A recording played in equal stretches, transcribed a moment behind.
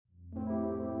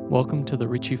Welcome to the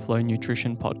Richie Flow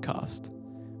Nutrition Podcast.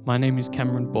 My name is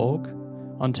Cameron Borg.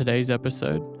 On today's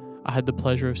episode, I had the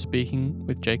pleasure of speaking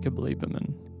with Jacob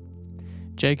Lieberman.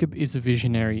 Jacob is a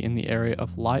visionary in the area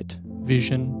of light,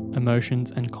 vision,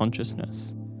 emotions, and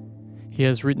consciousness. He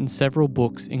has written several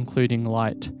books including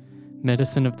Light,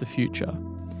 Medicine of the Future,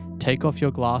 Take Off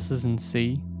Your Glasses and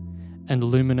See, and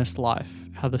Luminous Life,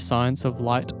 How the Science of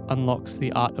Light Unlocks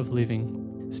the Art of Living.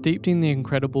 Steeped in the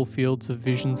incredible fields of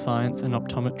vision science and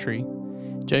optometry,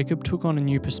 Jacob took on a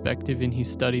new perspective in his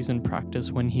studies and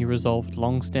practice when he resolved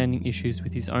long-standing issues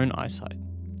with his own eyesight.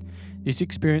 This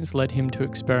experience led him to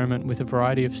experiment with a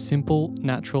variety of simple,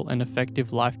 natural, and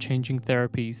effective life-changing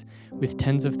therapies with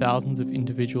tens of thousands of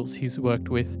individuals he's worked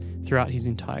with throughout his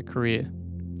entire career.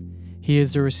 He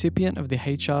is a recipient of the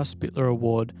H.R. Spitler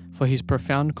Award for his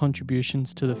profound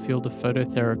contributions to the field of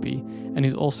phototherapy and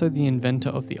is also the inventor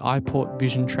of the iPort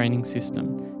Vision Training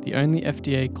System, the only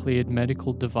FDA-cleared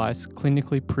medical device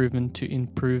clinically proven to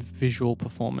improve visual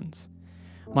performance.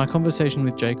 My conversation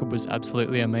with Jacob was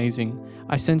absolutely amazing.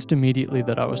 I sensed immediately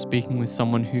that I was speaking with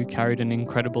someone who carried an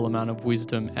incredible amount of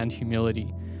wisdom and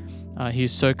humility. He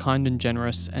is so kind and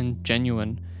generous and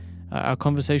genuine. Our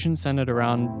conversation centered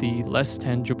around the less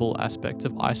tangible aspects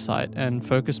of eyesight and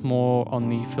focused more on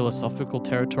the philosophical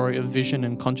territory of vision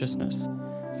and consciousness.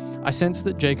 I sensed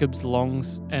that Jacob's long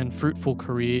and fruitful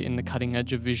career in the cutting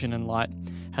edge of vision and light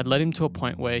had led him to a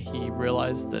point where he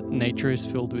realized that nature is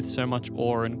filled with so much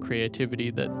awe and creativity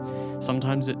that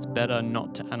sometimes it's better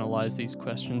not to analyze these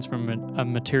questions from a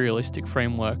materialistic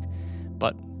framework,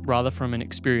 but rather from an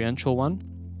experiential one.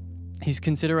 His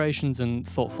considerations and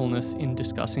thoughtfulness in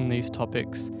discussing these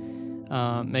topics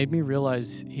made me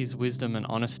realize his wisdom and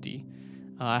honesty.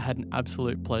 I had an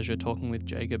absolute pleasure talking with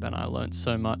Jacob and I learned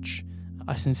so much.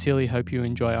 I sincerely hope you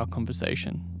enjoy our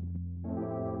conversation.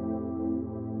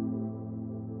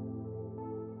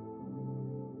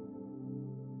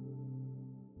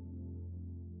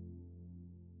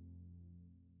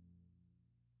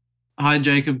 Hi,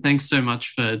 Jacob. Thanks so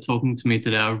much for talking to me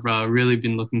today. I've really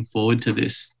been looking forward to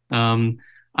this.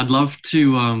 I'd love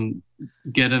to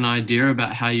get an idea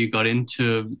about how you got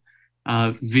into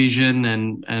vision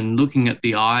and looking at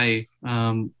the eye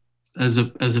as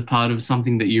a part of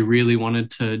something that you really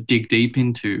wanted to dig deep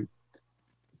into.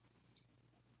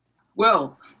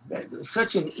 Well,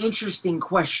 such an interesting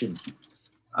question.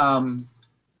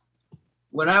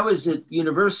 When I was at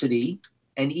university,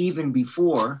 and even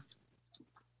before,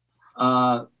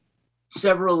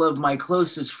 several of my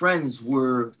closest friends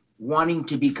were wanting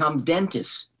to become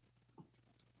dentists.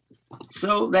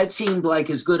 So that seemed like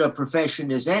as good a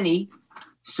profession as any.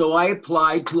 So I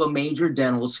applied to a major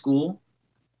dental school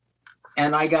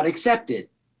and I got accepted.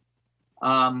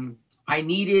 I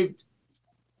needed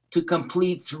to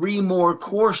complete 3 more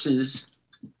courses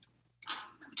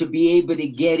to be able to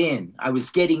get in. I was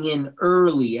getting in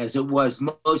early, as it was.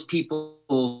 Most people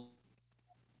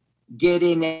get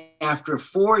in after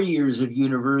 4 years of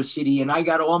university, and I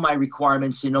got all my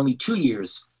requirements in only 2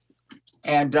 years.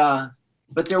 And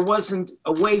but there wasn't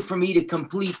a way for me to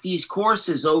complete these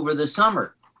courses over the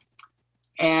summer.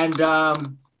 And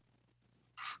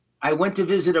I went to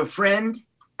visit a friend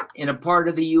in a part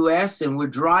of the US, and we're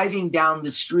driving down the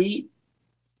street,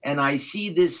 and I see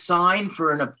this sign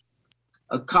for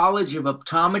a college of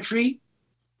optometry,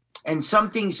 and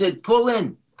something said, "Pull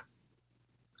in."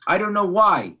 I don't know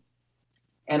why.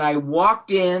 And I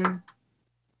walked in.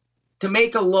 To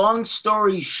make a long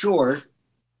story short,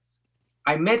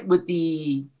 I met with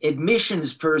the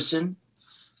admissions person.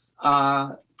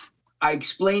 I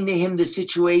explained to him the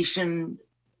situation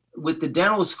with the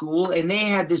dental school, and they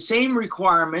had the same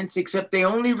requirements, except they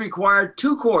only required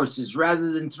 2 courses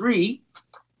rather than 3.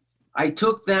 I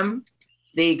took them.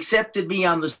 They accepted me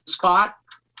on the spot,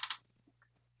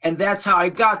 and that's how I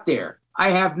got there. I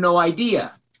have no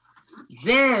idea.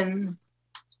 Then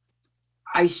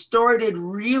I started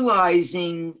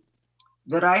realizing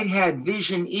that I'd had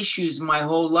vision issues my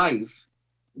whole life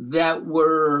that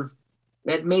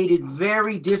made it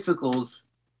very difficult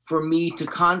for me to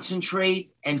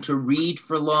concentrate and to read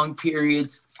for long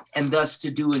periods, and thus to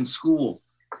do in school.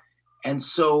 And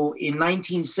so in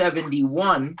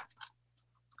 1971,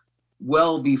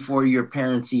 well before your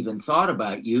parents even thought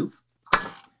about you,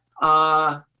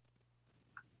 I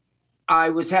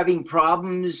was having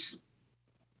problems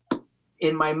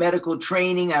in my medical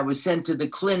training. I was sent to the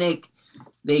clinic.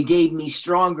 They gave me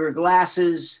stronger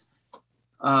glasses.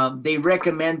 They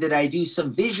recommended I do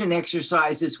some vision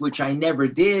exercises, which I never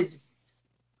did.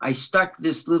 I stuck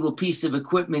this little piece of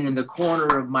equipment in the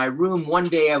corner of my room. One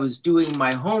day I was doing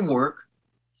my homework,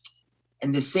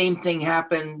 And the same thing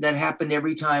happened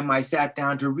every time I sat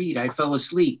down to read. I fell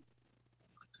asleep.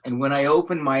 And when I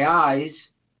opened my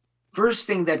eyes, first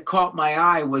thing that caught my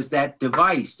eye was that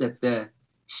device that the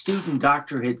student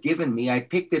doctor had given me. I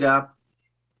picked it up.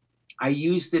 I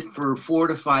used it for 4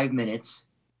 to 5 minutes.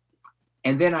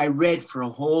 And then I read for a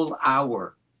whole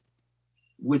hour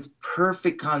with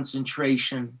perfect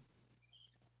concentration.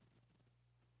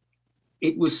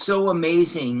 It was so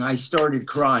amazing, I started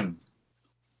crying.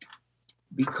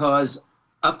 Because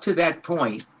up to that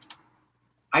point,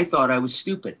 I thought I was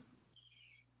stupid.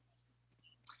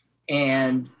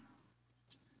 And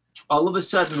all of a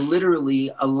sudden,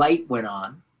 literally, a light went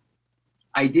on.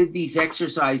 I did these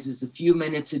exercises a few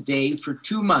minutes a day for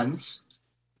 2 months.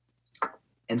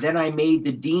 And then I made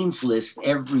the dean's list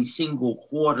every single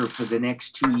quarter for the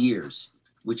next 2 years,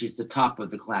 which is the top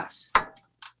of the class.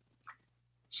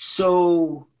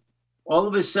 So all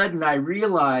of a sudden, I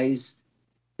realized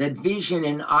that vision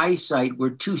and eyesight were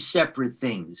two separate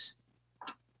things.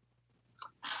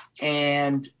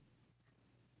 And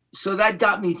so that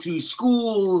got me through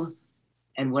school.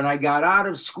 And when I got out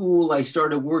of school, I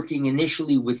started working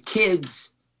initially with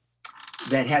kids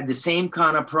that had the same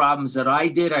kind of problems that I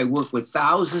did. I worked with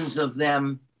thousands of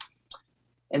them.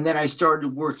 And then I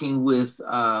started working with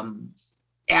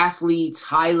athletes,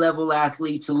 high-level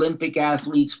athletes, Olympic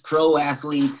athletes, pro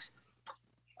athletes,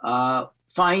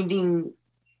 finding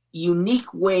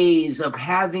unique ways of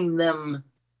having them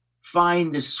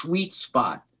find the sweet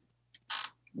spot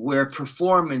where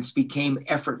performance became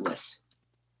effortless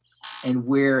and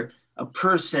where a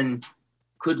person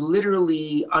could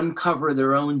literally uncover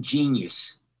their own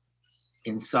genius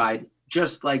inside,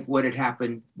 just like what had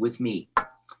happened with me.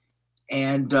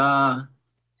 And then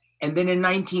in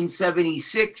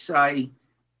 1976, I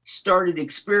started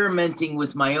experimenting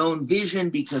with my own vision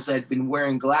because I'd been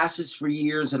wearing glasses for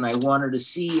years and I wanted to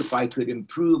see if I could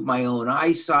improve my own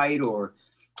eyesight or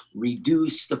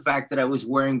reduce the fact that I was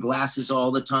wearing glasses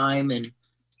all the time and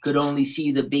could only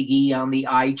see the big E on the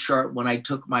eye chart when I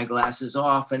took my glasses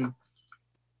off. And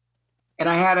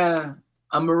I had a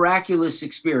miraculous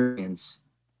experience.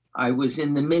 I was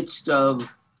in the midst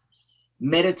of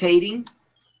meditating,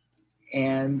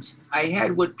 and I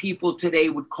had what people today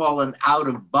would call an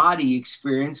out-of-body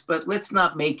experience, but let's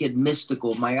not make it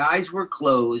mystical. My eyes were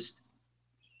closed,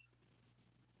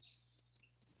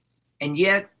 and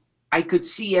yet I could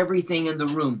see everything in the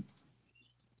room.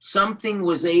 Something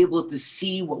was able to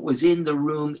see what was in the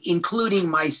room, including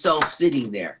myself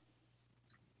sitting there.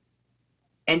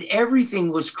 And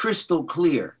everything was crystal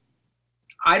clear.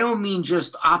 I don't mean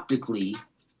just optically.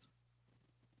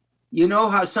 You know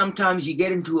how sometimes you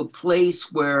get into a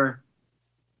place where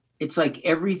it's like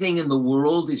everything in the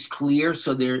world is clear,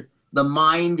 so the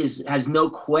mind has no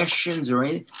questions or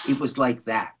anything? It was like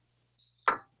that.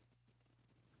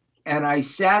 And I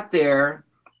sat there,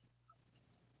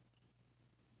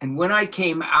 and when I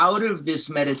came out of this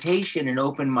meditation and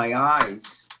opened my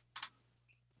eyes,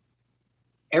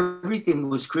 everything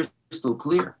was crystal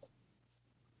clear.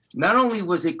 Not only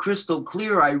was it crystal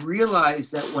clear, I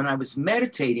realized that when I was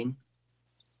meditating,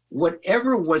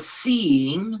 whatever was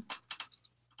seeing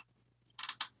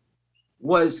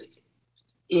was,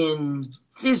 in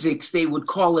physics, they would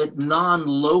call it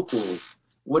non-local.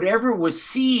 Whatever was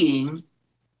seeing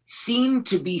seemed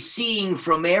to be seeing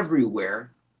from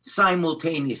everywhere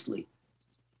simultaneously.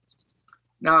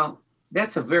 Now,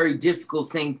 that's a very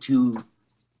difficult thing to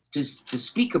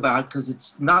speak about because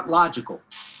it's not logical.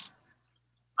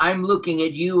 I'm looking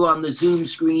at you on the Zoom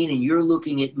screen and you're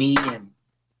looking at me, and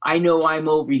I know I'm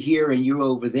over here and you're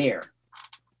over there.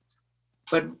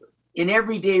 But in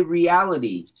everyday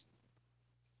reality,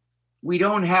 we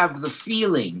don't have the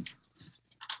feeling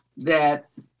that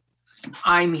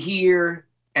I'm here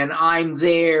and I'm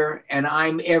there and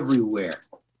I'm everywhere.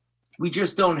 We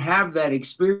just don't have that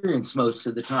experience most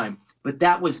of the time, but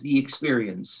that was the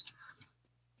experience.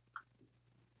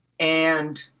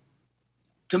 And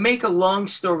to make a long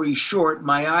story short,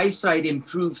 my eyesight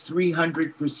improved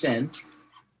 300%.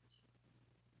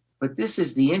 But this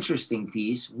is the interesting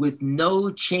piece, with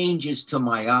no changes to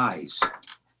my eyes.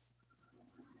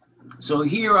 So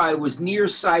here I was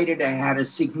nearsighted. I had a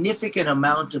significant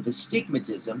amount of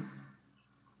astigmatism.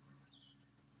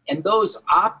 And those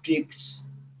optics,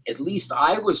 at least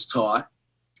I was taught,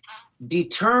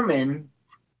 determine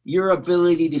your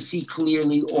ability to see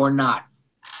clearly or not.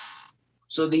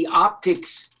 So the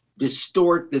optics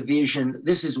distort the vision.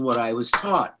 This is what I was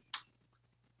taught.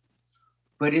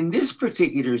 But in this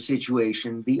particular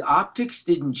situation, the optics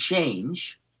didn't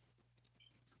change,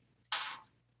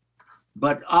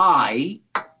 but I,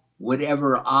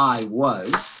 whatever I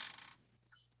was,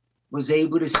 was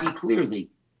able to see clearly.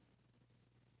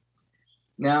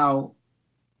 Now,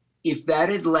 if that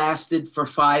had lasted for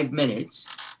 5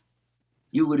 minutes,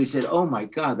 you would have said, oh my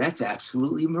God, that's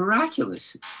absolutely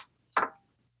miraculous.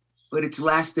 But it's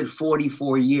lasted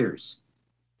 44 years.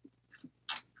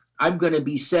 I'm going to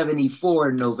be 74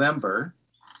 in November,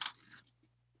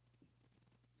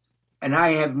 and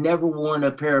I have never worn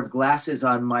a pair of glasses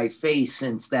on my face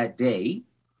since that day.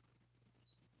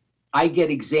 I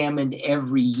get examined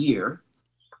every year.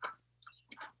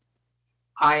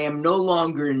 I am no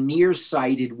longer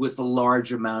nearsighted with a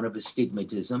large amount of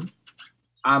astigmatism.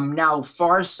 I'm now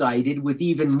farsighted with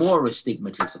even more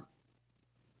astigmatism.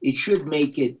 It should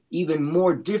make it even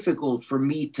more difficult for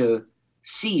me to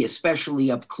see,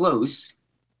 especially up close,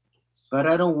 but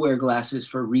I don't wear glasses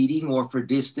for reading or for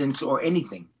distance or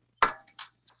anything.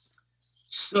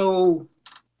 So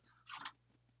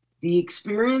the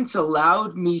experience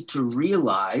allowed me to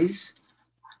realize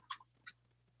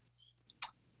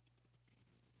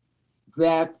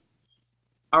that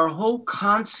our whole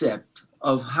concept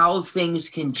of how things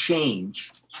can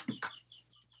change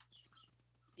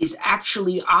is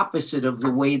actually opposite of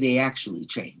the way they actually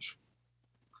change.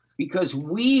 Because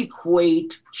we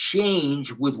equate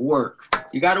change with work.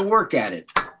 You got to work at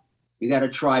it. You got to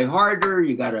try harder.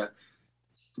 You got to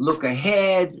look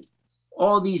ahead,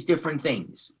 all these different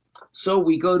things. So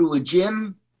we go to a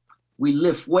gym, we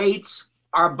lift weights,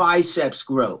 our biceps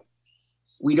grow.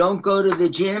 We don't go to the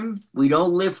gym, we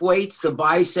don't lift weights, the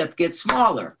bicep gets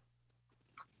smaller.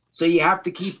 So you have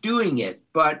to keep doing it.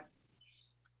 But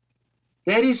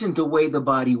that isn't the way the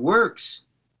body works,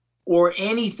 or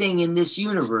anything in this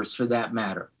universe for that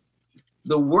matter.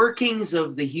 The workings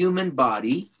of the human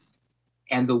body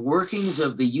and the workings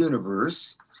of the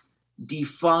universe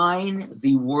define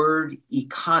the word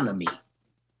economy,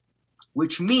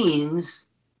 which means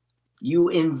you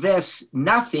invest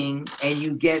nothing and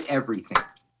you get everything.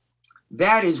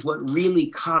 That is what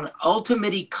really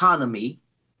ultimate economy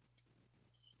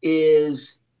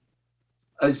is,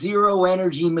 a zero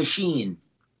energy machine.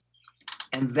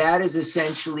 And that is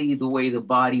essentially the way the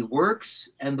body works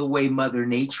and the way Mother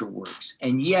Nature works.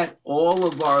 And yet all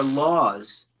of our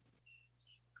laws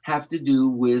have to do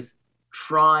with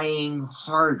trying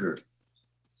harder.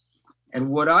 And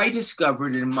what I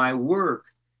discovered in my work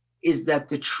is that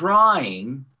the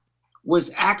trying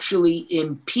was actually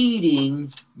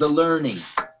impeding the learning.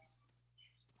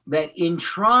 That in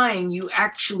trying, you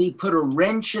actually put a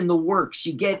wrench in the works.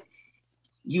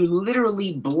 You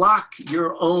literally block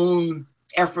your own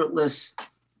effortless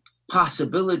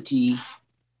possibility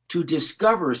to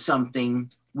discover something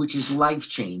which is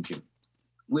life-changing,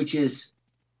 which is,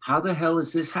 how the hell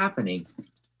is this happening?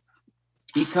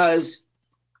 Because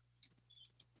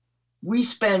we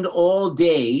spend all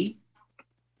day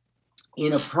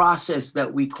in a process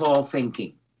that we call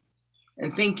thinking.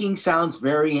 And thinking sounds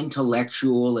very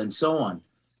intellectual and so on.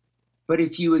 But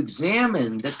if you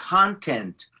examine the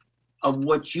content of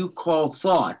what you call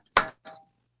thought,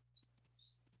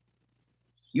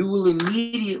 you will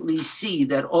immediately see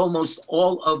that almost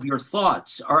all of your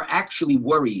thoughts are actually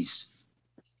worries,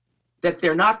 that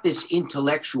they're not this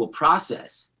intellectual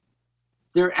process.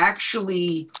 They're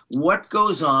actually what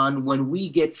goes on when we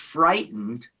get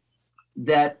frightened,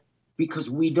 that because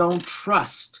we don't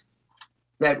trust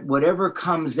that whatever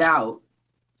comes out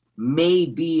may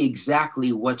be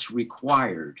exactly what's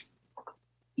required.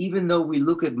 Even though we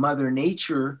look at Mother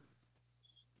Nature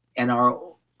and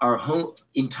our whole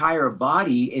entire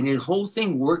body, and the whole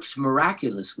thing works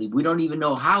miraculously. We don't even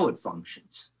know how it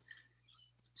functions.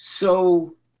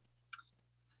 So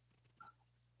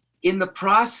in the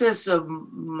process of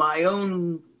my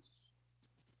own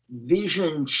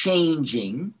vision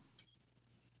changing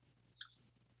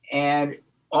and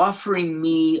offering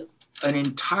me an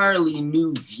entirely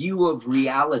new view of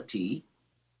reality,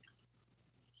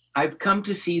 I've come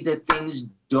to see that things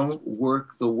don't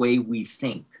work the way we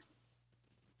think.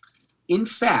 In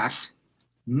fact,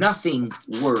 nothing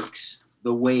works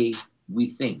the way we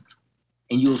think.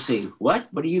 And you'll say, what?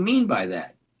 What do you mean by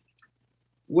that?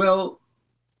 Well,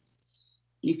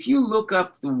 if you look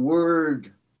up the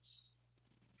word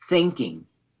thinking,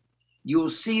 you'll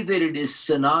see that it is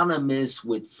synonymous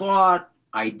with thought,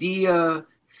 idea,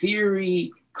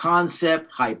 theory,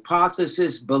 concept,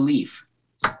 hypothesis, belief,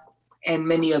 and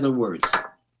many other words.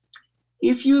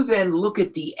 If you then look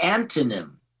at the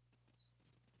antonym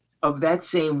of that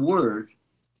same word,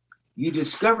 you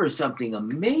discover something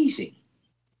amazing.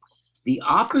 The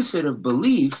opposite of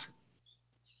belief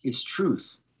is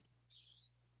truth.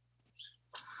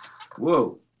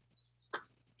 Whoa.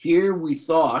 Here we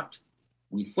thought,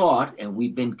 and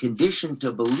we've been conditioned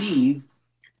to believe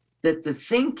that the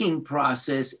thinking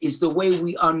process is the way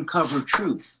we uncover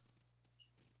truth.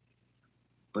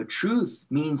 But truth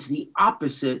means the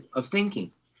opposite of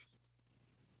thinking,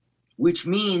 which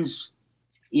means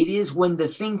it is when the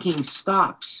thinking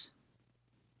stops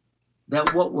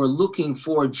that what we're looking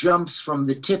for jumps from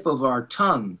the tip of our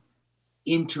tongue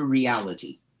into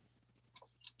reality.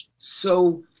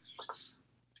 So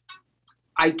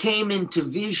I came into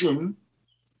vision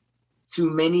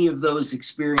through many of those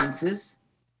experiences.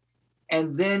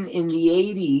 And then in the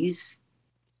 80s,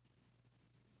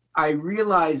 I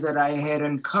realized that I had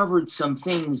uncovered some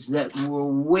things that were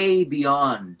way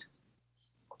beyond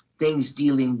things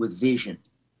dealing with vision.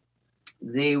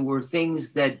 They were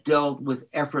things that dealt with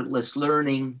effortless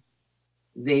learning.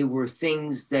 They were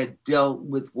things that dealt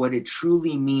with what it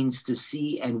truly means to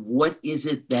see and what is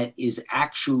it that is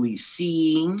actually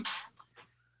seeing.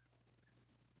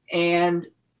 And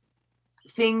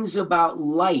things about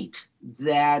light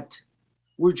that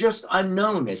were just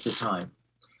unknown at the time.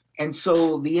 And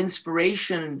so the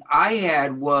inspiration I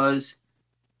had was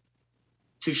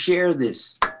to share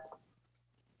this.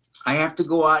 I have to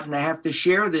go out and I have to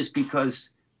share this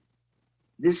because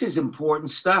this is important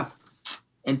stuff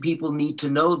and people need to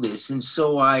know this. And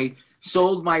so I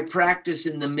sold my practice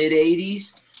in the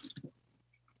mid-80s,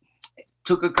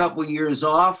 took a couple years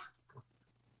off,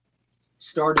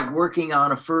 started working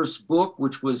on a first book,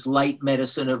 which was Light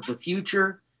Medicine of the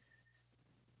Future,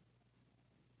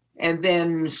 and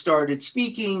then started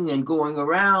speaking and going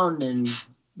around and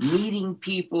meeting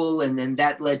people. And then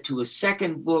that led to a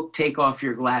second book, Take Off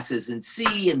Your Glasses and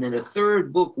See. And then a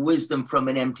third book, Wisdom from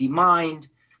an Empty Mind.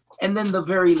 And then the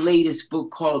very latest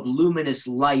book called Luminous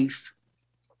Life,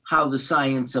 How the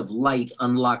Science of Light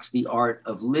Unlocks the Art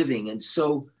of Living. And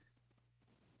so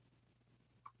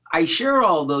I share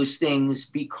all those things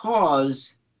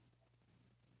because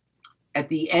at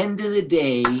the end of the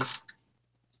day,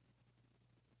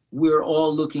 we're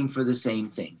all looking for the same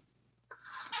thing.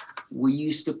 We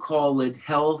used to call it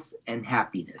health and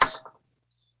happiness.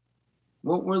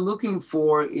 What we're looking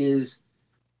for is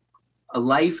a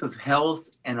life of health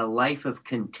and a life of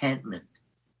contentment.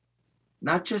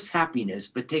 Not just happiness,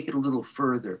 but take it a little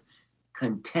further,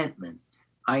 contentment.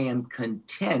 I am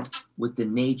content with the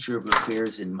nature of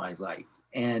affairs in my life.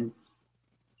 And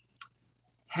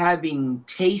having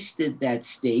tasted that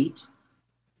state,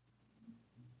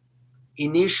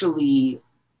 initially,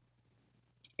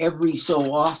 every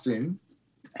so often,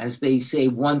 as they say,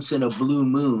 once in a blue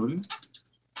moon,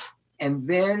 and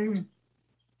then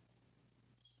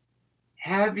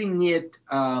having it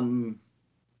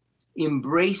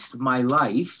embraced my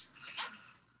life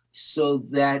so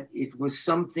that it was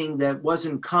something that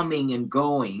wasn't coming and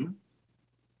going,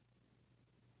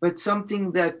 but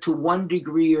something that to one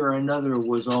degree or another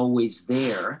was always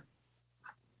there.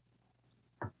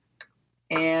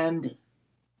 And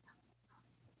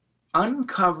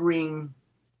uncovering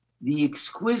the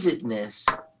exquisiteness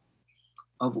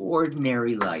of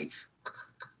ordinary life.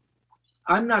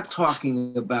 I'm not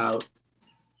talking about,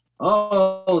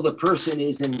 oh, the person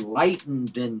is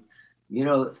enlightened and,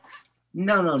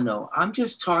 no. I'm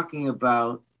just talking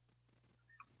about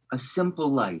a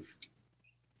simple life.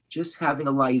 Just having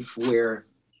a life where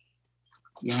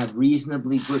you have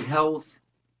reasonably good health,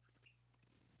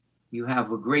 you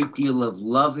have a great deal of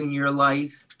love in your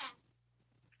life,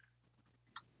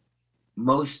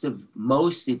 most,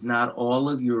 if not all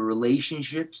of your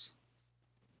relationships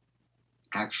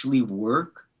actually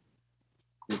work,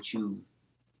 that you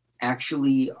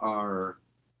actually are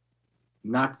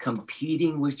not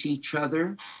competing with each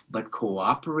other, but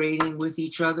cooperating with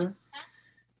each other.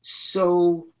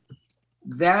 So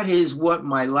that is what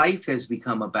my life has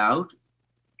become about.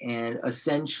 And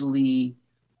essentially,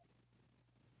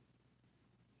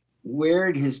 where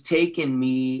it has taken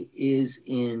me is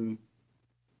in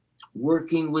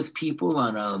working with people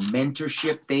on a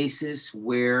mentorship basis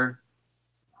where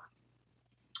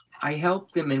I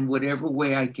help them in whatever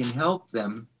way I can help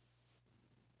them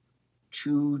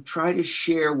to try to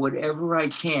share whatever I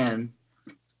can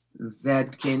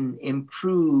that can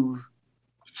improve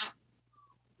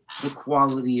the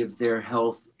quality of their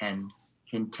health and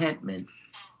contentment.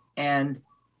 And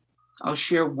I'll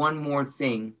share one more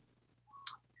thing.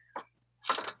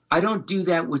 I don't do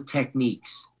that with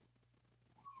techniques.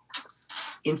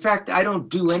 In fact, I don't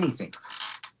do anything.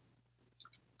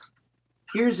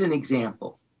 Here's an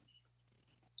example.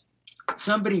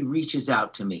 Somebody reaches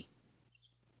out to me.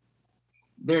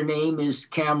 Their name is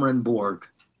Cameron Borg.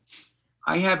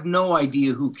 I have no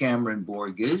idea who Cameron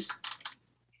Borg is,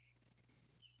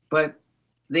 but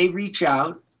they reach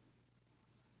out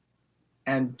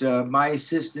and my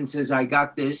assistant says, I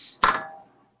got this.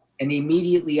 and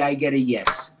immediately I get a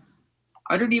yes.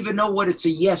 I don't even know what it's a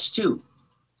yes to.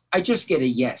 I just get a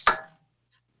yes.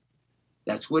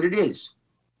 That's what it is.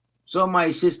 So my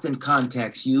assistant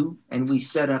contacts you, and we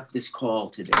set up this call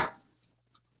today.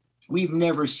 We've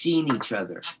never seen each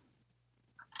other.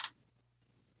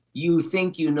 You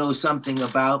think you know something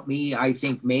about me. I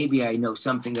think maybe I know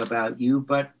something about you,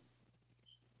 but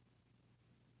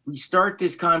we start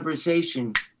this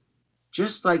conversation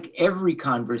just like every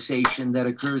conversation that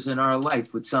occurs in our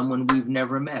life with someone we've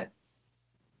never met.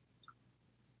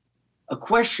 A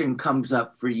question comes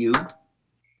up for you.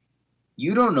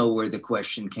 You don't know where the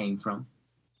question came from.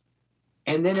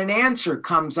 And then an answer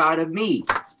comes out of me.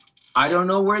 I don't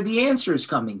know where the answer is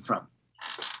coming from.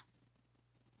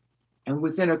 And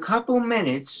within a couple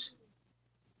minutes,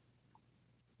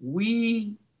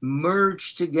 we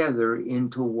merge together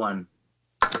into one.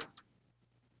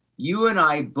 You and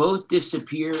I both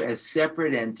disappear as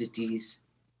separate entities,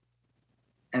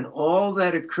 and all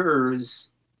that occurs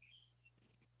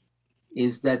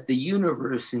is that the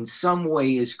universe in some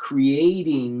way is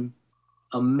creating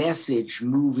a message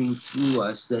moving through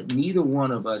us that neither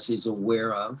one of us is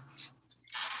aware of,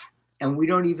 and we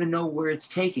don't even know where it's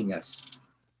taking us.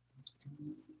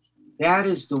 That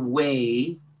is the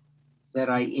way that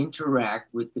I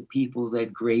interact with the people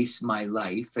that grace my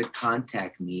life, that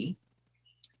contact me.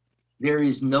 There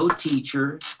is no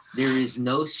teacher, there is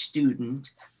no student.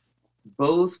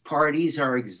 Both parties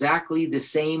are exactly the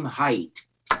same height.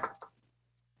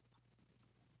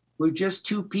 We're just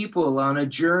two people on a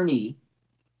journey,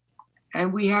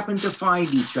 and we happen to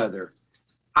find each other.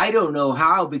 I don't know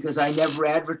how, because I never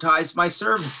advertised my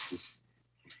services.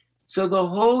 So the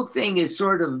whole thing is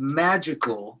sort of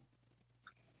magical.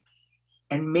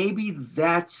 And maybe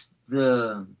that's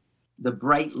the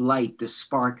bright light, the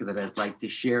spark that I'd like to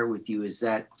share with you, is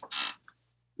that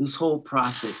this whole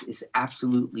process is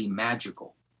absolutely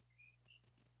magical.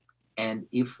 And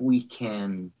if we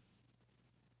can,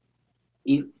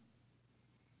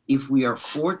 if we are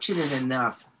fortunate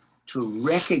enough to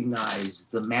recognize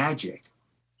the magic,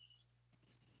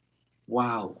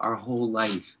 wow, our whole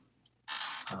life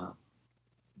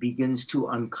begins to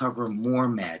uncover more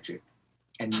magic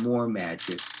and more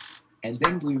magic. And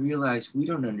then we realize we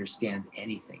don't understand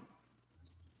anything.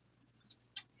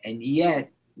 And yet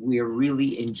we're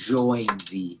really enjoying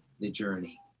the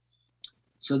journey.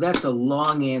 So that's a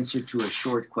long answer to a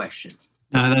short question.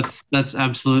 No, that's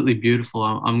absolutely beautiful.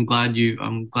 I'm glad you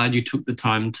took the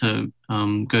time to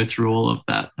go through all of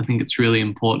that. I think it's really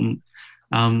important.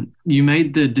 You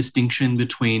made the distinction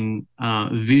between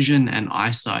vision and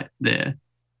eyesight there.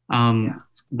 Yeah.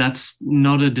 That's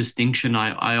not a distinction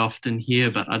I often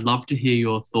hear, but I'd love to hear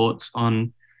your thoughts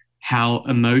on how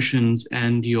emotions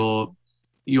and your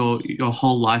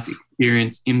whole life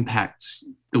experience impacts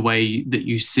the way that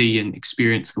you see and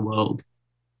experience the world.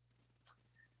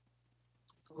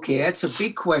 Okay, that's a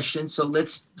big question. So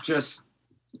let's just,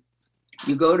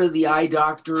 you go to the eye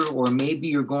doctor, or maybe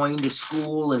you're going to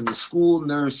school and the school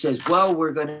nurse says, well,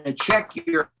 we're going to check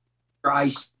your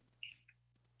eyes.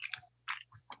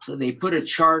 So they put a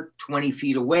chart 20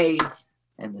 feet away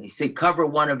and they say, cover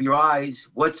one of your eyes.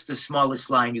 What's the smallest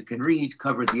line you can read?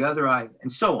 Cover the other eye,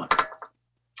 and so on.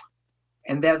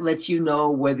 And that lets you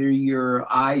know whether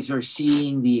your eyes are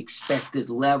seeing the expected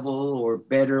level or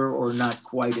better or not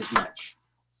quite as much.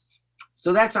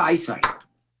 So that's eyesight.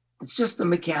 It's just a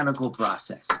mechanical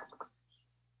process.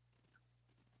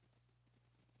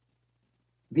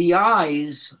 The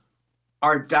eyes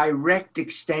are direct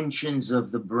extensions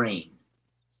of the brain.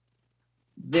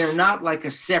 They're not like a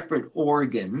separate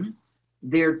organ.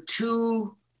 They're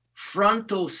two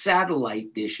frontal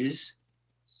satellite dishes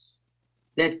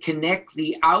that connect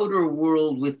the outer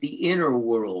world with the inner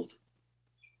world.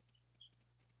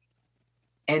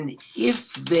 And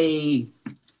if they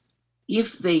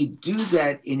do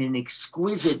that in an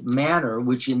exquisite manner,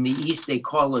 which in the East they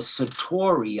call a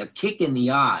satori, a kick in the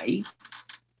eye,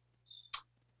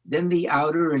 then the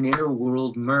outer and inner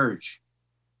world merge.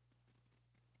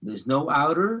 There's no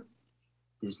outer,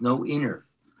 there's no inner.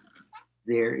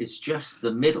 There is just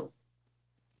the middle.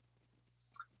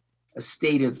 A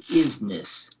state of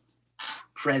isness,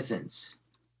 presence.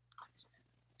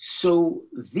 So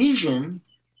vision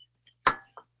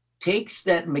takes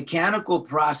that mechanical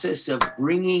process of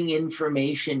bringing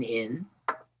information in.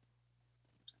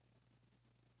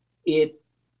 It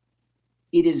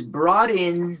is brought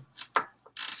in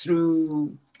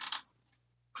through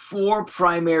 4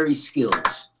 primary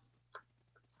skills.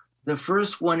 The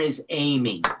first one is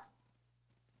aiming.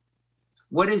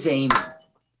 What is aiming?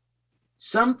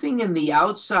 Something in the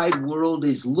outside world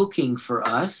is looking for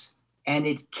us, and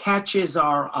it catches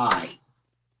our eye.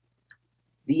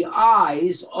 the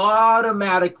eyes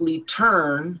automatically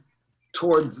turn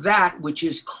toward that which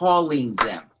is calling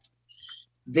them.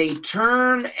 They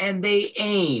turn and they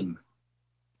aim.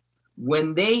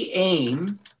 When they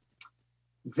aim,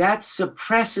 that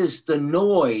suppresses the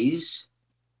noise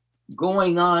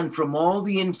going on from all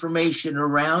the information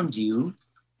around you,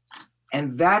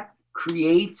 and that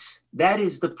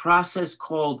is the process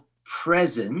called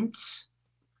presence,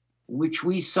 which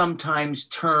we sometimes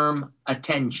term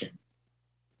attention.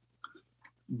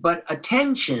 But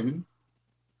attention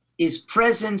is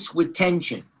presence with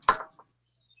tension.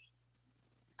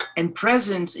 And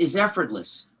presence is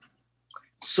effortless.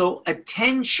 So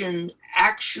attention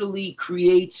actually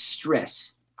creates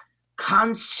stress.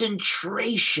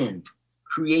 Concentration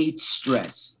creates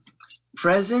stress.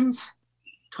 Presence,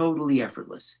 totally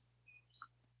effortless.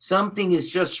 Something is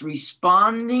just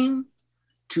responding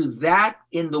to that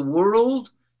in the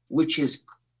world which is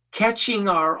catching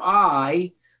our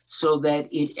eye so that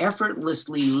it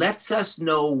effortlessly lets us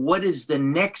know what is the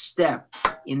next step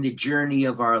in the journey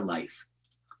of our life.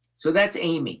 So that's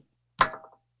aiming.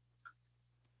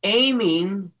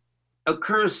 Aiming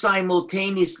occurs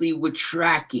simultaneously with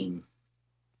tracking.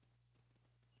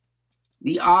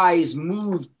 The eyes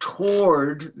move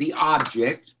toward the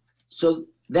object, so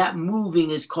that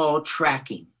moving is called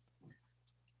tracking.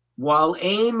 While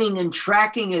aiming and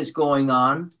tracking is going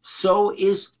on, so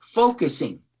is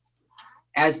focusing.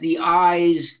 As the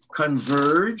eyes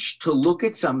converge to look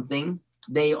at something,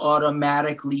 they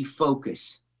automatically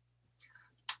focus.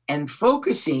 And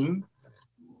focusing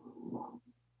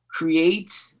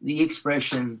creates the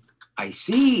expression, I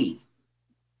see.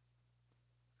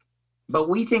 But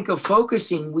we think of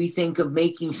focusing, we think of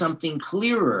making something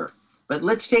clearer. But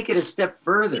let's take it a step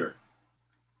further.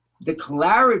 The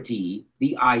clarity,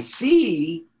 the I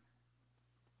see,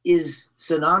 is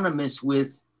synonymous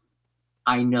with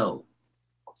I know.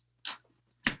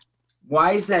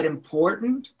 Why is that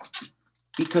important?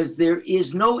 Because there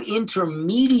is no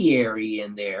intermediary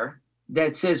in there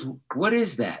that says, what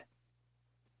is that?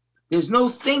 There's no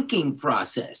thinking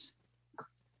process.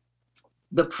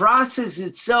 The process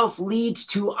itself leads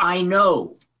to I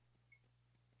know.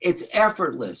 It's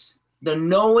effortless. The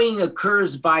knowing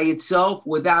occurs by itself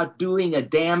without doing a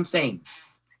damn thing.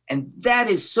 And that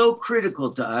is so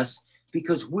critical to us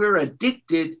because we're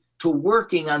addicted to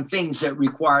working on things that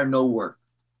require no work.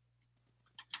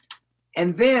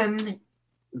 And then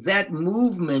that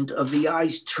movement of the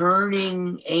eyes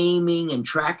turning, aiming, and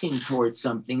tracking towards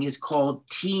something is called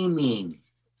teaming,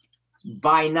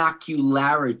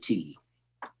 binocularity.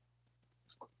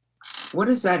 What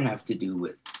does that have to do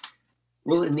with?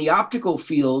 Well, in the optical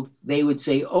field, they would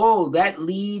say, oh, that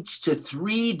leads to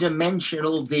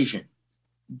three-dimensional vision,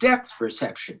 depth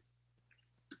perception.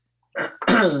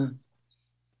 But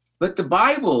the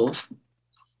Bible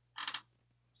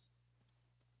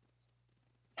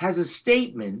has a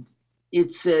statement.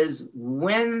 It says,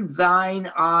 when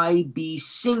thine eye be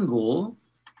single,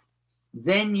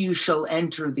 then you shall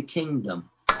enter the kingdom.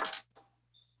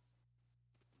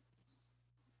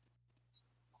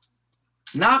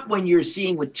 Not when you're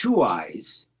seeing with two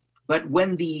eyes, but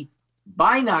when the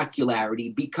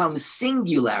binocularity becomes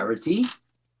singularity,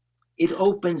 it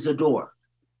opens a door.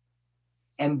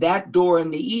 And that door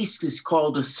in the East is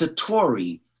called a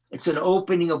satori. It's an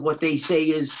opening of what they say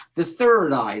is the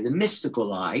third eye, the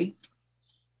mystical eye.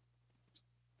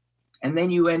 And then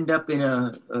you end up in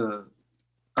a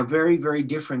very, very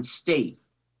different state.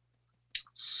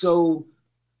 So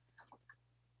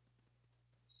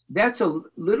that's a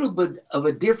little bit of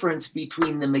a difference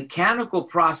between the mechanical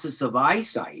process of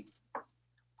eyesight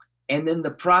and then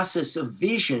the process of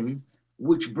vision,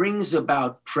 which brings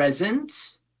about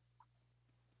presence,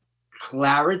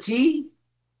 clarity,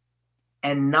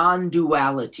 and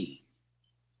non-duality.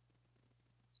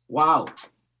 Wow.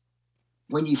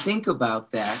 When you think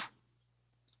about that,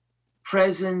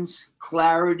 presence,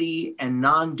 clarity, and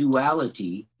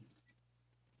non-duality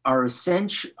are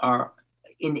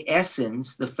in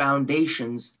essence the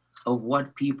foundations of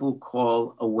what people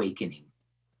call awakening.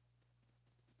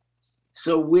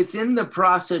 So within the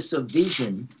process of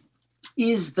vision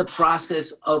is the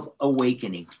process of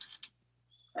awakening.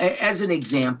 As an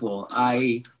example,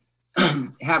 I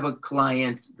have a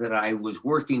client that I was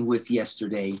working with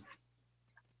yesterday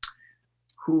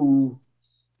who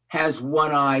has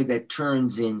one eye that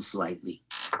turns in slightly.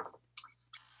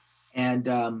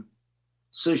 And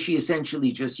so she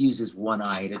essentially just uses one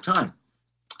eye at a time.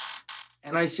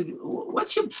 And I said,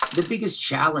 what's the biggest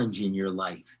challenge in your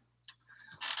life?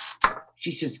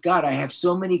 She says, God, I have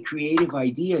so many creative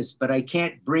ideas, but I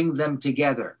can't bring them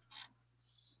together.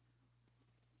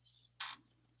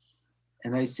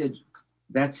 And I said,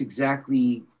 That's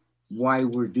exactly why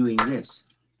we're doing this.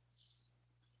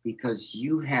 Because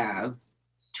you have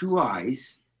two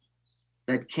eyes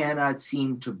that cannot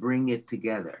seem to bring it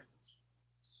together.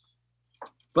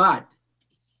 But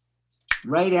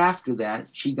right after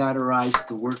that, she got her eyes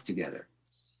to work together.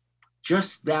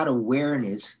 Just that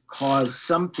awareness caused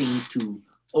something to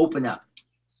open up.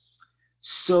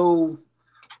 So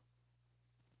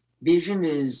vision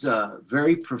is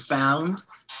very profound.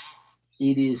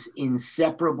 It is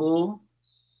inseparable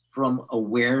from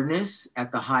awareness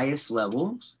at the highest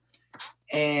levels.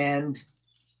 And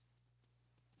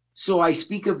so I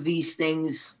speak of these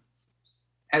things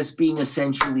as being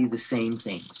essentially the same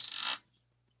things.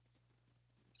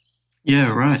 Yeah,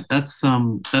 right. That's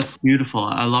beautiful.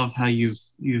 I love how you've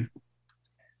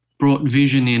brought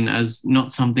vision in as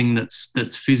not something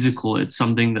that's physical. It's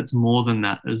something that's more than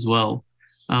that as well.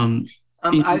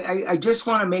 I just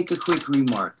want to make a quick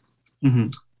remark. Mm-hmm.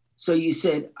 So you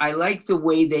said, I like the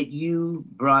way that you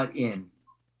brought in.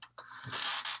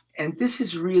 And this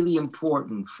is really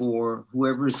important for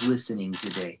whoever's listening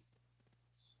today.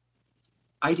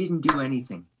 I didn't do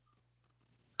anything.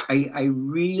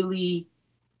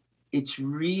 It's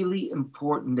really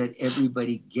important that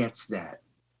everybody gets that.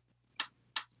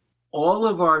 All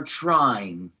of our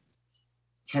trying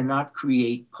cannot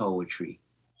create poetry.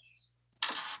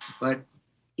 But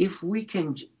if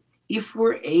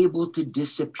we're able to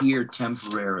disappear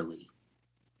temporarily,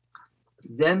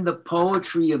 then the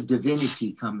poetry of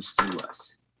divinity comes through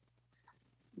us.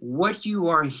 What you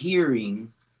are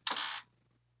hearing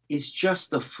is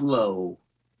just a flow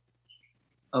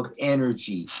of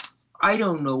energy. I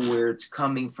don't know where it's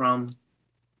coming from.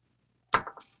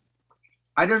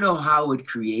 I don't know how it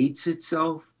creates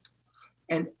itself.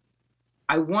 And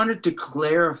I wanted to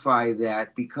clarify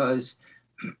that because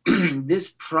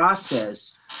this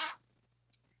process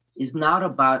is not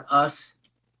about us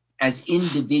as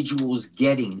individuals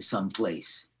getting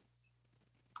someplace.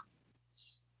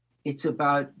 It's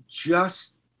about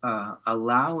just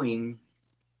allowing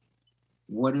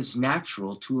what is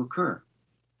natural to occur.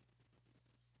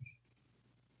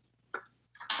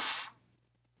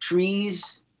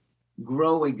 Trees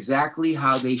grow exactly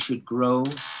how they should grow.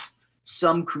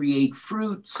 Some create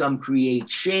fruit, some create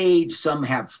shade, some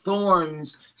have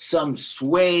thorns, some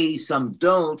sway, some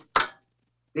don't.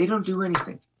 They don't do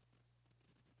anything.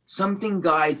 Something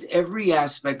guides every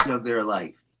aspect of their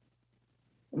life.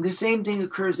 And the same thing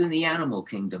occurs in the animal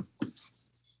kingdom.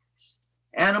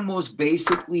 Animals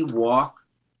basically walk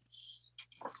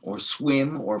or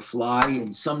swim or fly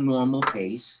in some normal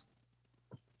pace.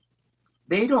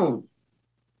 They don't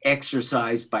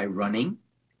exercise by running.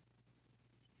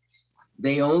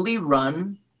 They only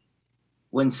run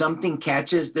when something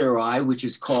catches their eye, which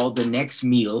is called the next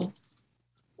meal,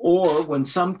 or when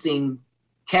something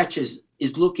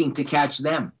is looking to catch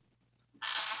them.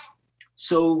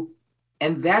 So,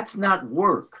 and that's not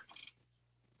work.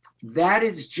 That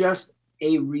is just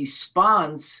a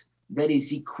response that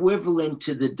is equivalent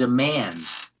to the demand.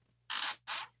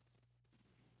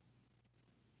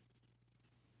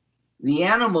 The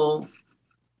animal,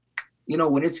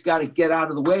 when it's got to get out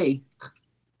of the way,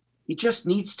 it just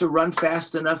needs to run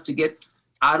fast enough to get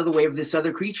out of the way of this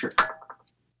other creature.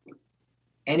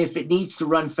 And if it needs to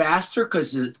run faster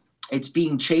because it's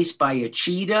being chased by a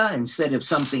cheetah instead of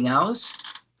something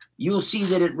else, you'll see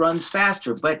that it runs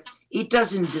faster, but it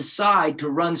doesn't decide to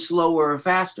run slower or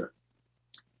faster.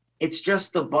 It's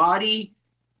just the body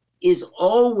is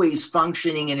always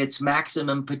functioning in its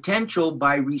maximum potential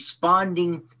by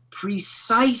responding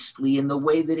precisely in the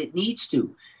way that it needs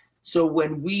to. So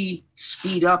when we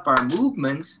speed up our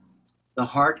movements, the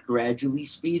heart gradually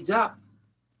speeds up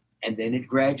and then it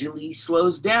gradually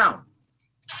slows down.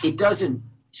 It doesn't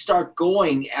start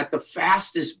going at the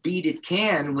fastest beat it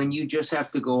can when you just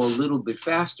have to go a little bit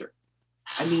faster.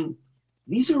 I mean,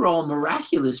 these are all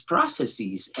miraculous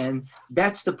processes, and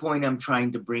that's the point I'm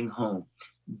trying to bring home,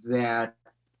 that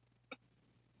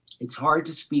it's hard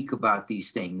to speak about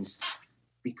these things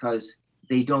because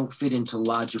they don't fit into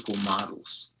logical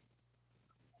models.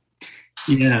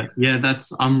 Yeah,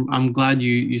 I'm glad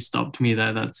you stopped me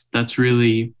there. That's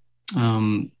really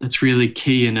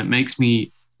key, and it makes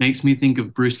me think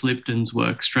of Bruce Lipton's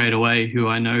work straight away, who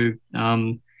I know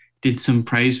did some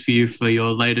praise for you for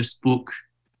your latest book.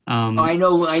 I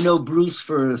know Bruce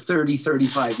for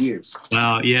 35 years.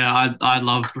 Wow, yeah, I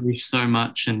love Bruce so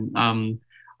much, and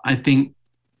I think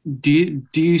do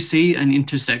you see an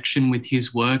intersection with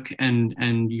his work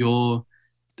and your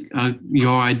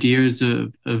ideas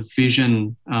of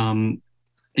vision?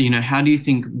 How do you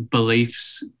think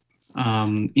beliefs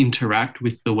interact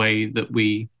with the way that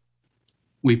we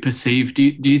perceive? Do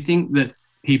you think that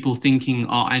people thinking,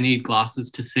 oh, I need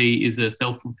glasses to see is a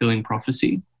self-fulfilling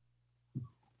prophecy?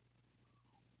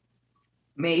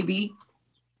 Maybe,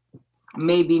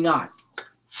 maybe not.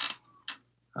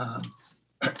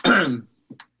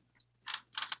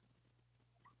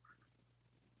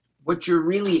 What you're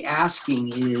really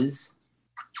asking is,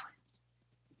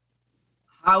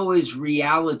 how is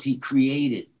reality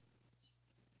created?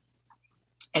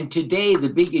 And today the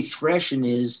big expression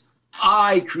is,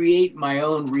 I create my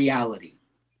own reality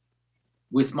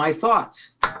with my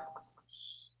thoughts.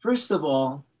 First of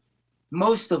all,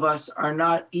 most of us are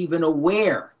not even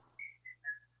aware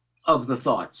of the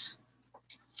thoughts.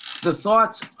 The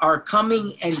thoughts are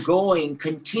coming and going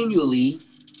continually,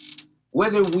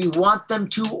 whether we want them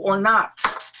to or not.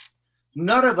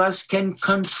 None of us can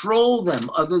control them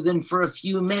other than for a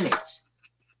few minutes.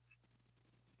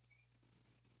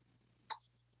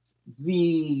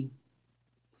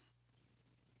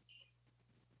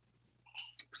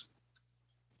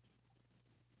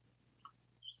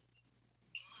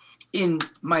 In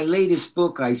my latest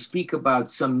book, I speak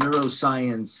about some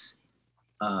neuroscience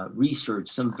research,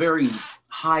 some very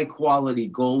high quality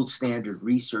gold standard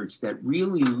research that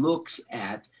really looks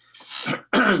at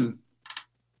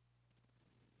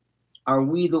are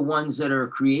we the ones that are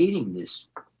creating this?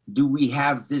 Do we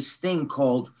have this thing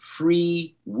called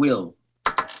free will?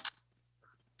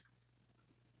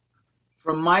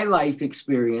 From my life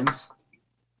experience,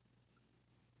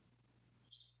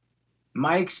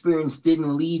 my experience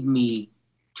didn't lead me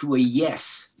to a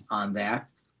yes on that.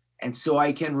 And so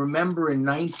I can remember in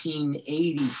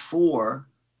 1984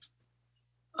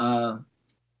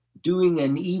 doing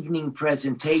an evening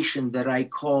presentation that I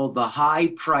called The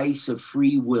High Price of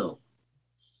Free Will.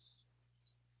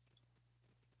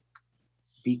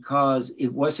 Because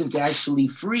it wasn't actually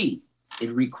free.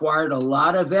 It required a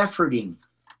lot of efforting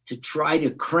to try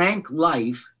to crank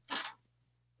life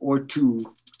or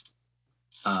to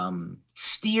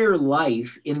steer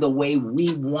life in the way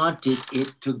we wanted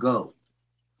it to go.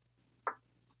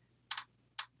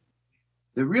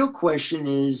 The real question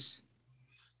is,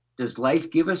 does life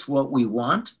give us what we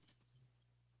want,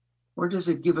 or does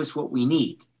it give us what we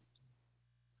need?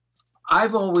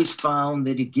 I've always found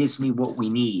that it gives me what we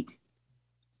need.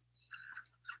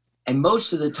 And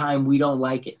most of the time we don't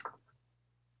like it.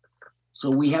 So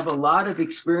we have a lot of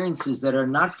experiences that are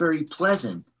not very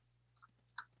pleasant.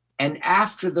 And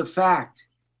after the fact,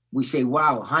 we say,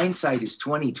 wow, hindsight is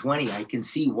 20/20. I can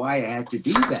see why I had to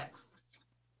do that.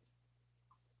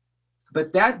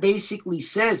 But that basically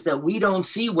says that we don't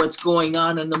see what's going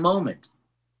on in the moment.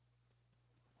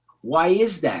 Why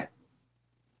is that?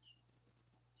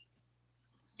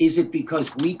 Is it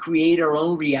because we create our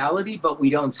own reality, but we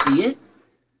don't see it?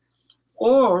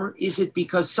 Or is it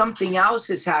because something else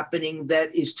is happening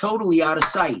that is totally out of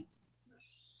sight?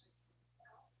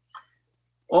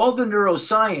 All the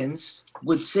neuroscience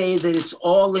would say that it's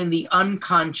all in the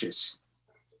unconscious,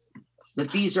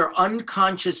 that these are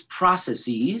unconscious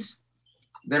processes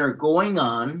that are going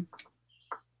on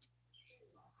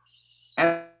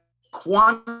at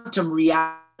quantum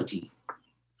reality,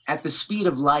 at the speed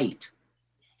of light.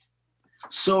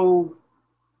 So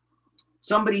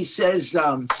somebody says,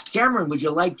 Cameron, would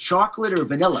you like chocolate or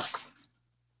vanilla?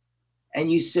 And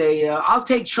you say, I'll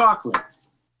take chocolate.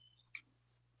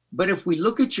 But if we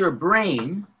look at your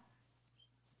brain,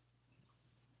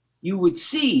 you would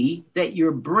see that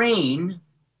your brain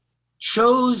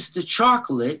chose the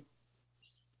chocolate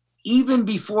even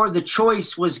before the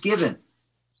choice was given.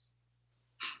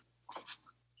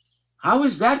 How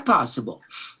is that possible?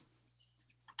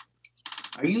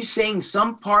 Are you saying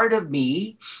some part of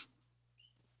me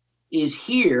is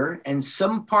here and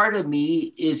some part of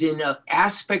me is in an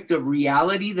aspect of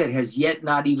reality that has yet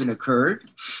not even occurred?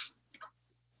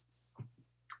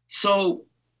 So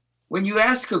when you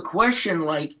ask a question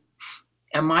like,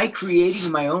 am I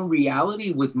creating my own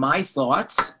reality with my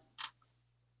thoughts?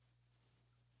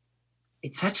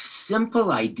 It's such a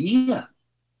simple idea.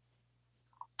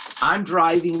 I'm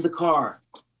driving the car.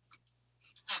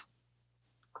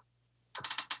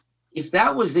 If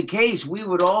that was the case, we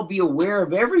would all be aware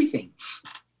of everything,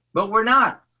 but we're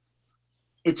not.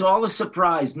 It's all a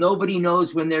surprise. Nobody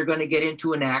knows when they're going to get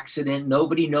into an accident.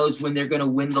 Nobody knows when they're going to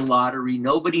win the lottery.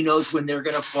 Nobody knows when they're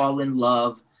going to fall in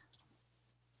love.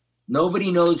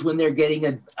 Nobody knows when they're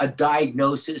getting a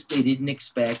diagnosis they didn't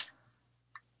expect.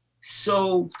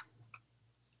 So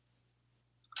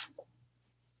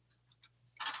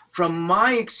from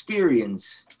my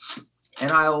experience,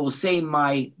 and I will say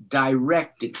my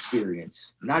direct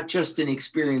experience, not just an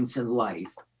experience in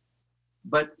life,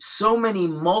 but so many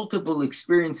multiple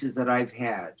experiences that I've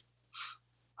had,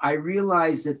 I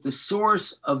realize that the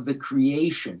source of the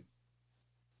creation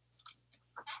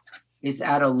is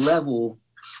at a level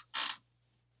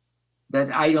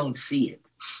that I don't see it.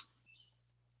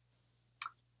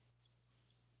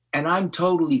 And I'm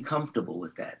totally comfortable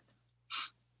with that.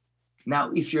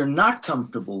 Now, if you're not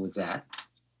comfortable with that,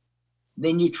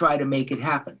 then you try to make it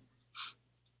happen.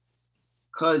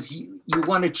 Because you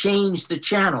want to change the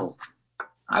channel.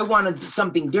 I wanted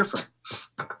something different.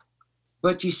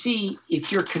 But you see,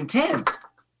 if you're content,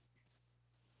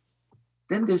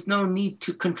 then there's no need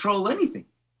to control anything.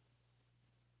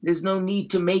 There's no need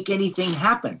to make anything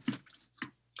happen.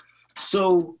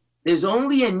 So there's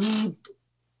only a need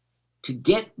to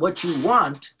get what you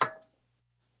want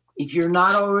if you're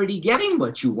not already getting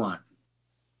what you want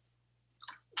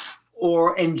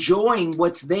or enjoying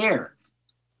what's there.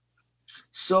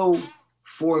 So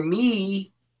for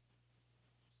me,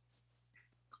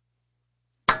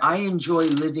 I enjoy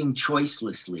living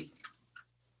choicelessly.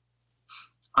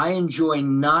 I enjoy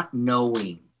not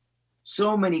knowing.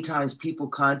 So many times people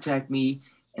contact me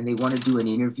and they want to do an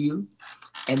interview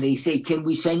and they say, can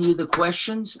we send you the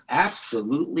questions?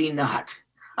 Absolutely not.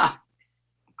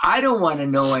 I don't want to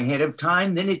know ahead of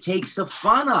time. Then it takes the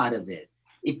fun out of it.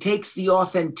 It takes the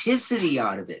authenticity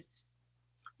out of it.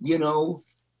 You know,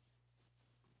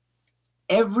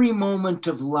 every moment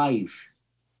of life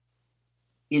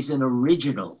is an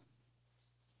original,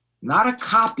 not a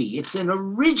copy. It's an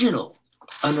original.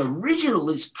 An original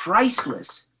is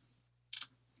priceless.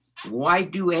 Why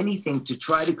do anything to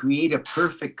try to create a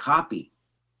perfect copy?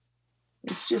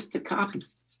 It's just a copy.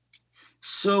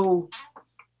 So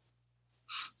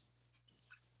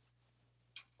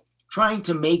trying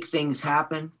to make things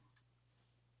happen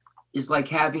is like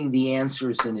having the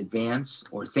answers in advance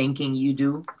or thinking you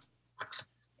do.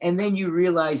 And then you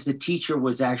realize the teacher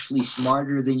was actually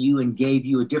smarter than you and gave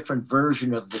you a different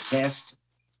version of the test.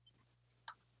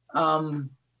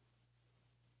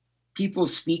 People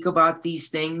speak about these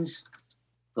things,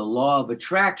 the law of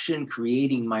attraction,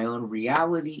 creating my own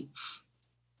reality.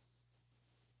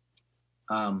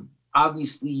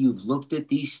 Obviously, you've looked at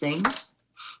these things.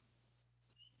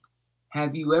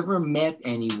 Have you ever met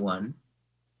anyone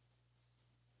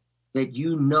that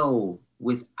you know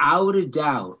without a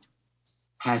doubt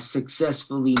has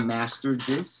successfully mastered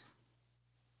this?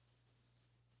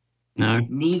 No.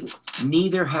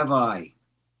 Neither have I.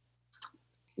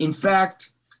 In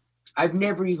fact, I've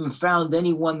never even found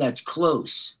anyone that's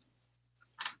close.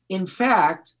 In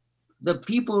fact, the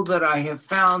people that I have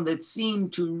found that seem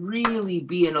to really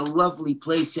be in a lovely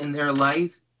place in their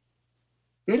life,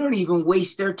 they don't even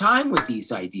waste their time with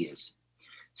these ideas.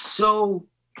 So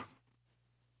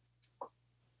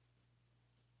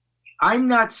I'm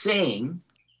not saying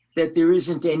that there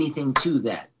isn't anything to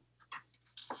that.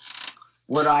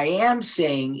 What I am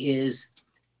saying is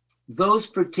those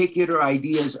particular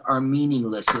ideas are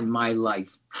meaningless in my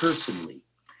life personally.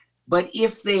 But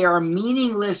if they are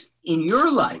meaningless in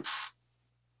your life,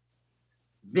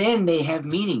 then they have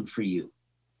meaning for you.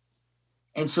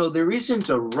 And so there isn't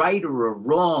a right or a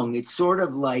wrong. It's sort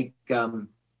of like, are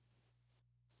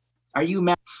you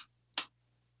married?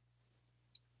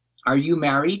 Are you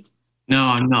married? No,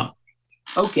 I'm not.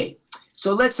 Okay,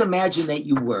 so let's imagine that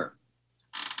you were.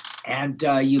 And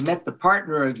you met the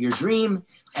partner of your dream,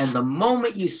 and the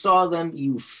moment you saw them,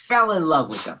 you fell in love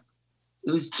with them.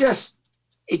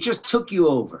 It just took you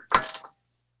over.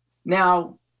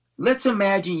 Now, let's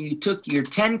imagine you took your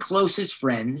 10 closest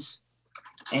friends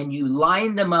and you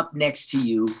lined them up next to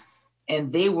you,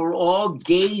 and they were all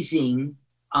gazing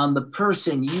on the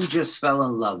person you just fell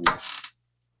in love with.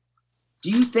 Do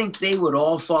you think they would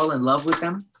all fall in love with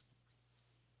them?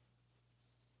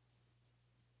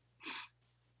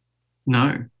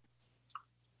 No.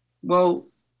 Well,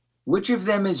 which of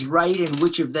them is right and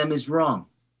which of them is wrong?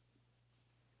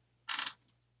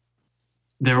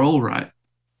 They're all right.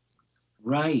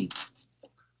 Right.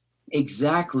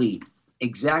 Exactly.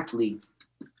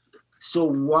 So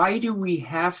why do we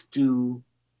have to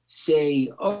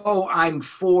say, oh, I'm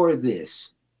for this,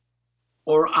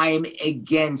 or I'm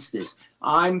against this?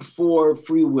 I'm for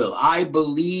free will. I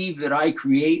believe that I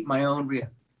create my own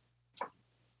reality.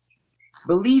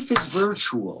 Belief is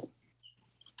virtual.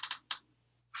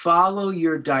 Follow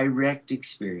your direct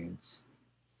experience.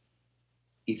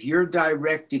 If your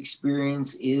direct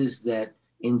experience is that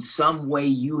in some way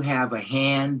you have a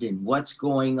hand in what's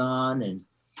going on and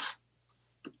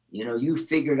you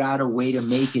figured out a way to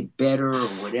make it better or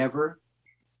whatever,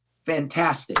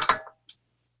 fantastic.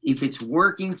 If it's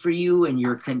working for you and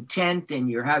you're content and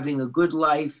you're having a good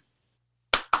life,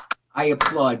 I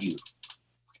applaud you.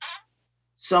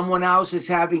 Someone else is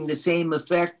having the same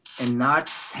effect and not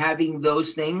having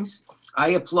those things, I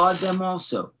applaud them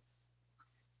also.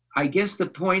 I guess the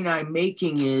point I'm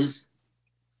making is,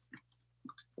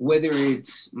 whether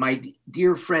it's my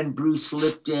dear friend Bruce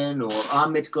Lipton or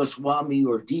Amit Goswami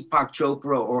or Deepak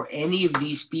Chopra or any of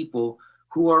these people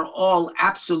who are all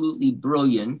absolutely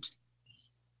brilliant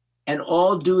and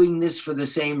all doing this for the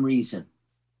same reason.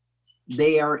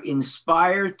 They are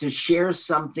inspired to share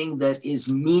something that is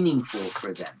meaningful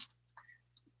for them.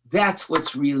 That's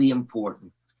what's really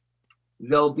important.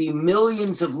 There'll be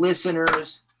millions of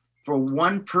listeners. For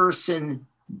one person,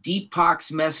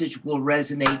 Deepak's message will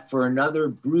resonate. For another,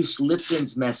 Bruce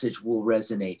Lipton's message will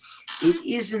resonate. It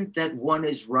isn't that one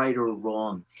is right or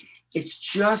wrong.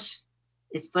 It's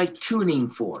like tuning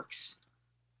forks.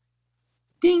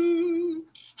 Ding.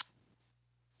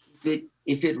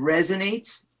 If it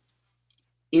resonates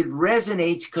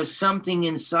because something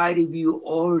inside of you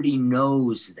already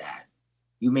knows that.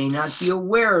 You may not be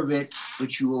aware of it,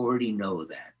 but you already know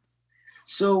that.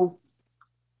 So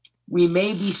we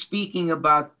may be speaking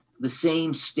about the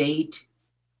same state,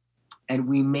 and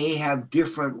we may have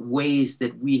different ways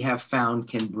that we have found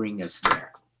can bring us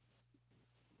there.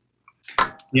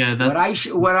 Yeah,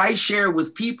 what I share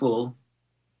with people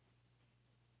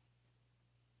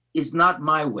is not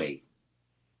my way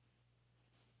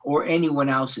or anyone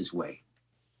else's way.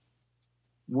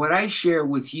 What I share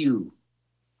with you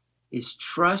is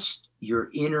trust your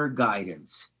inner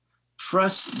guidance.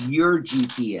 Trust your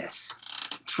GPS.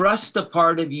 Trust the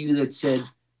part of you that said,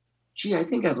 gee, I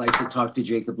think I'd like to talk to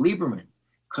Jacob Lieberman,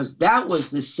 because that was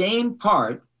the same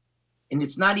part, and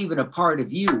it's not even a part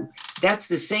of you. That's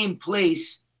the same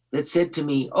place that said to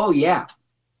me, oh yeah.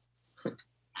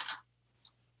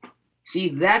 See,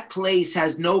 that place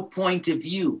has no point of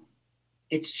view.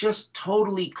 It's just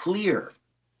totally clear,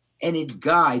 and it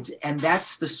guides, and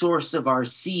that's the source of our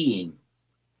seeing.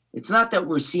 It's not that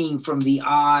we're seeing from the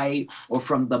eye or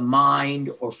from the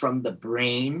mind or from the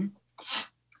brain.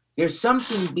 There's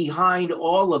something behind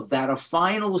all of that, a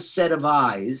final set of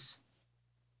eyes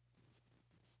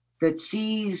that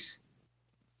sees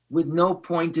with no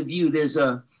point of view. There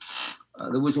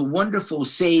was a wonderful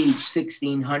sage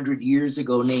 1600 years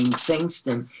ago named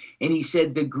Sengsten, and he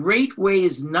said, the great way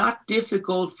is not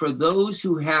difficult for those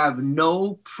who have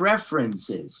no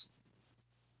preferences.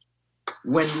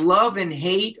 When love and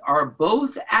hate are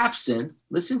both absent,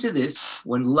 listen to this,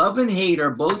 when love and hate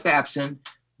are both absent,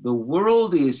 the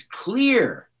world is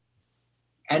clear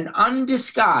and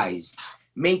undisguised.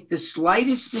 Make the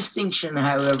slightest distinction,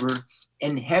 however,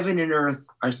 and heaven and earth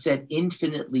are set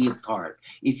infinitely apart.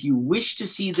 If you wish to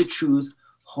see the truth,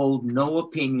 hold no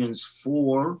opinions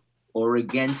for or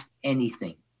against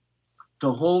anything.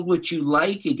 To hold what you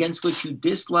like against what you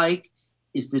dislike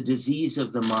is the disease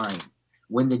of the mind.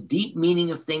 When the deep meaning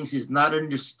of things is not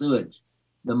understood,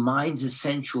 the mind's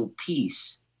essential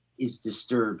peace is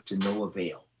disturbed to no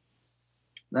avail.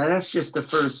 Now that's just the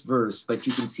first verse, but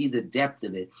you can see the depth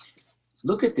of it.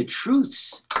 Look at the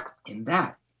truths in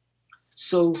that.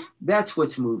 So that's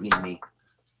what's moving me.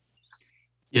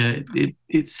 Yeah,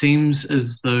 it seems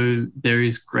as though there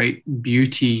is great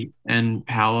beauty and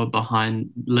power behind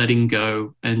letting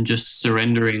go and just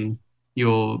surrendering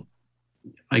your,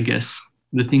 I guess,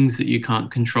 the things that you can't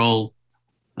control.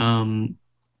 And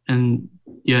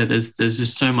yeah, there's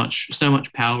just so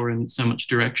much power and so much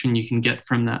direction you can get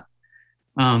from that.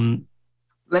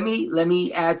 Let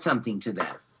me add something to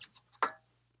that.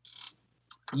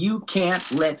 You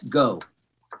can't let go,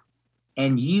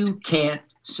 and you can't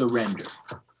surrender.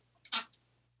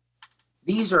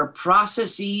 These are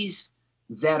processes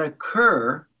that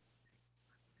occur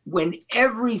when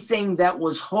everything that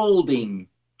was holding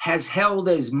has held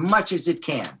as much as it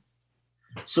can.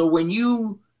 So when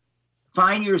you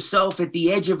find yourself at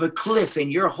the edge of a cliff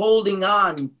and you're holding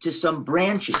on to some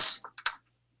branches,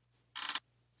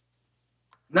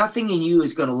 nothing in you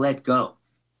is going to let go.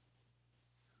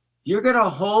 You're going to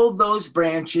hold those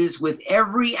branches with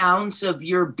every ounce of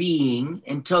your being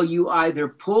until you either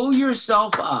pull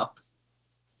yourself up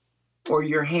or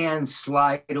your hands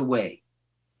slide away.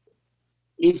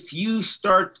 If your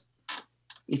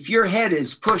head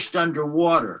is pushed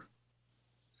underwater,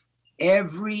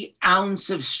 every ounce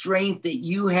of strength that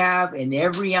you have and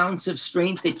every ounce of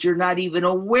strength that you're not even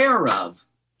aware of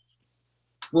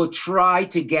will try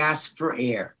to gasp for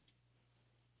air.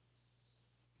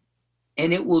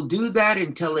 And it will do that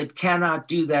until it cannot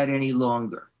do that any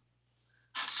longer.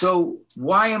 So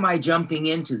why am I jumping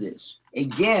into this?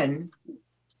 Again,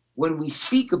 when we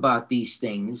speak about these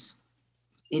things,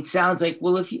 it sounds like,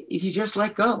 well, if you just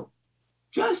let go.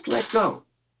 Just let go.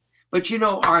 But you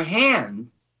know, our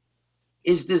hand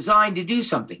is designed to do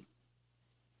something.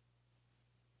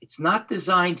 It's not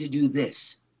designed to do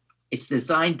this. It's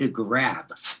designed to grab.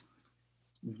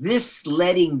 This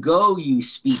letting go you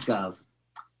speak of,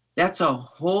 that's a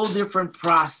whole different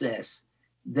process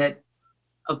that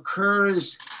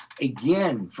occurs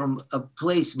again from a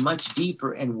place much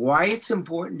deeper. And why it's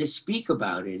important to speak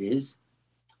about it is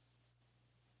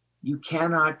you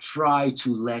cannot try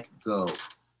to let go.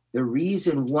 The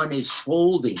reason one is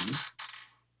holding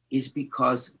is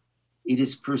because it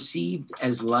is perceived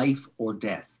as life or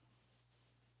death.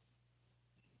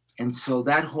 And so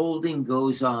that holding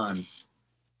goes on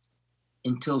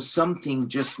until something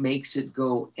just makes it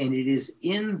go. And it is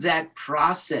in that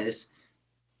process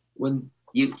when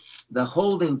the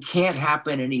holding can't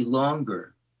happen any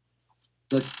longer,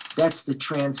 that's the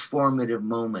transformative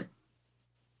moment.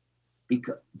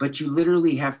 But you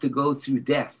literally have to go through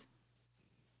death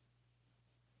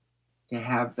to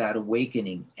have that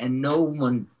awakening. And no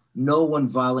one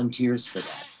volunteers for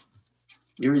that.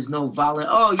 There is no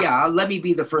oh yeah, let me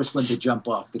be the first one to jump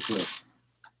off the cliff.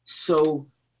 So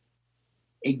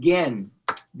again,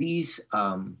 these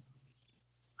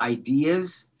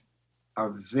ideas are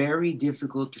very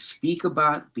difficult to speak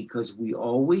about because we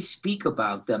always speak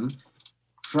about them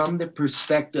from the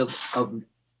perspective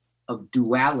of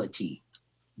duality,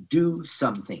 do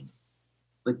something.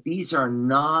 But these are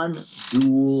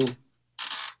non-dual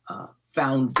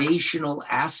foundational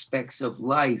aspects of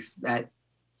life that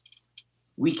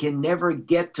we can never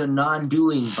get to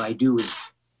non-doing by doing.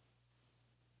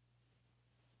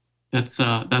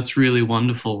 That's really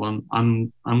wonderful.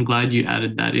 I'm glad you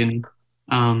added that in.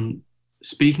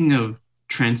 Speaking of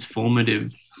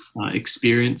transformative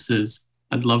experiences,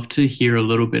 I'd love to hear a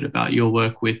little bit about your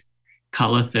work with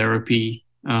color therapy,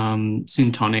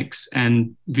 syntonics,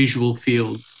 and visual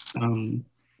field.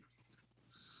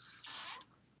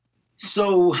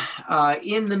 So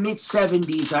in the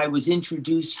mid-70s, I was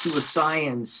introduced to a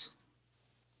science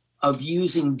of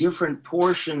using different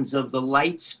portions of the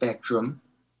light spectrum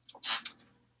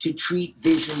to treat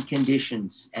vision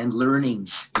conditions and learning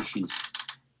issues.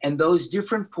 And those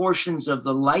different portions of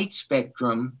the light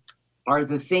spectrum are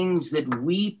the things that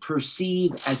we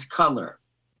perceive as color.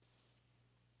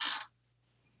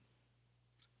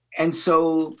 And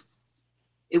so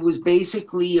it was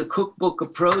basically a cookbook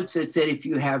approach that said, if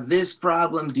you have this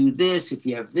problem, do this. If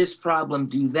you have this problem,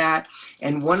 do that.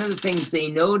 And one of the things they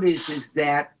notice is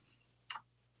that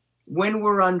when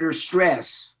we're under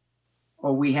stress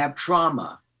or we have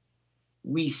trauma,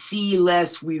 we see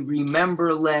less, we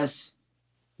remember less,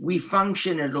 we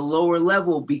function at a lower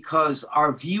level because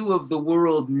our view of the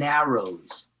world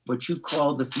narrows, what you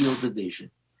call the field of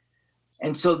vision.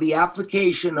 And so the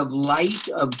application of light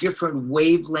of different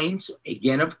wavelengths,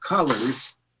 again of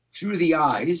colors, through the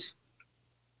eyes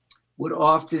would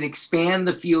often expand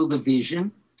the field of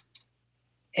vision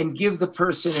and give the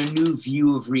person a new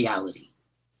view of reality.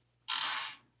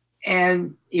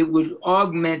 And it would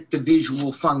augment the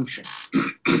visual function.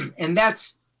 And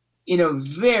that's, in a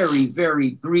very, very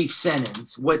brief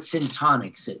sentence, what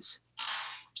syntonics is.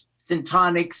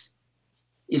 Syntonics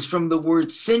is from the word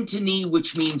syntony,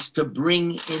 which means to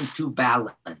bring into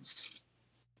balance.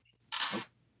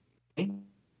 Okay.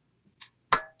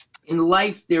 In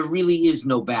life, there really is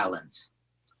no balance.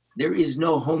 There is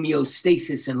no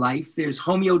homeostasis in life. There's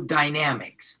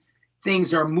homeodynamics.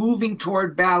 Things are moving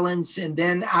toward balance and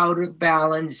then out of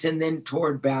balance and then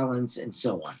toward balance and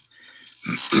so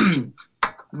on.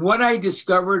 What I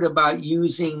discovered about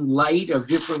using light of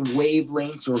different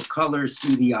wavelengths or colors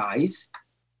through the eyes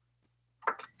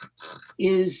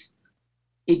is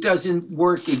it doesn't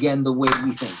work again the way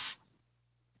we think.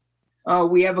 Oh,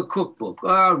 we have a cookbook.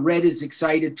 Oh, red is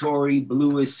excitatory,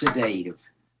 blue is sedative.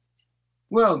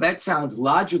 Well, that sounds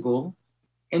logical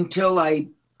until I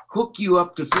hook you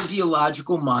up to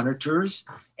physiological monitors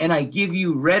and I give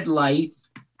you red light,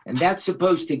 and that's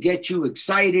supposed to get you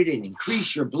excited and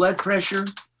increase your blood pressure,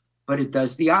 but it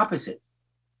does the opposite.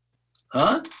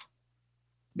 Huh?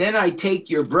 Then I take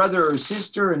your brother or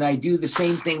sister and I do the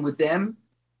same thing with them,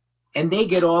 and they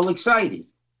get all excited.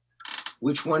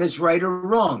 Which one is right or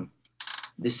wrong?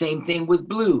 The same thing with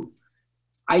blue.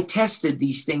 I tested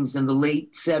these things in the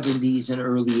late 70s and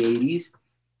early 80s.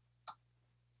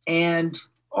 And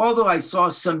although I saw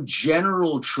some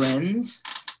general trends,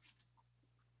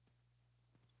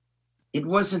 it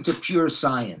wasn't a pure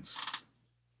science.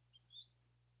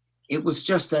 It was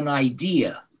just an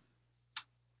idea.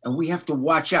 And we have to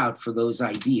watch out for those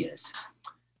ideas.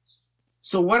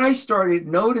 So what I started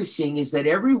noticing is that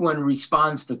everyone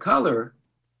responds to color,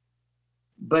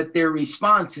 but their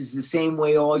response is the same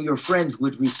way all your friends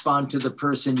would respond to the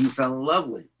person you fell in love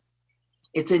with.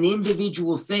 It's an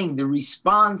individual thing. The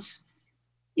response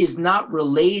is not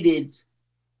related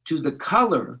to the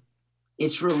color.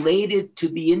 It's related to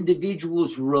the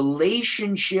individual's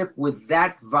relationship with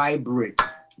that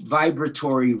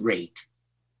vibratory rate.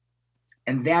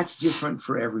 And that's different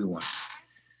for everyone.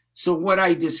 So what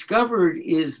I discovered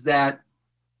is that,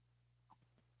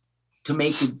 to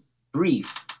make it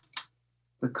brief,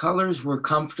 the colors we're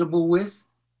comfortable with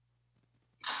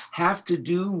have to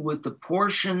do with the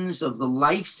portions of the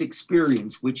life's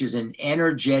experience, which is an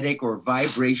energetic or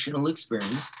vibrational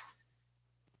experience.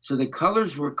 So the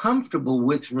colors we're comfortable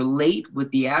with relate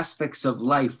with the aspects of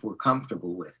life we're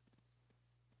comfortable with.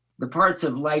 The parts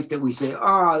of life that we say,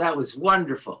 oh, that was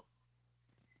wonderful.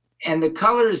 And the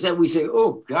colors that we say,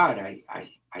 oh God,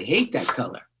 I hate that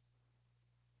color.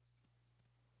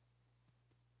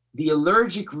 The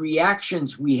allergic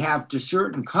reactions we have to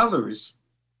certain colors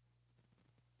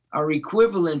are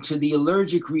equivalent to the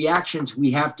allergic reactions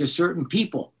we have to certain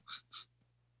people.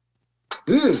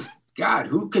 Ugh, God,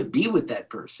 who could be with that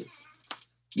person?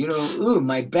 You know, ooh,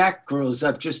 my back grows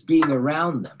up just being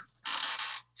around them.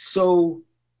 So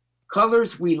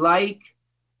colors we like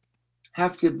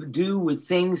have to do with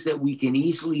things that we can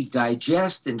easily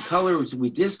digest, and colors we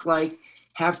dislike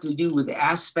have to do with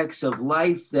aspects of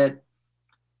life that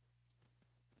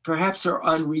perhaps are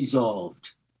unresolved.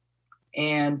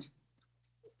 And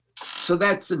so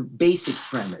that's the basic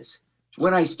premise.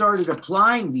 When I started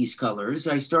applying these colors,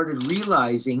 I started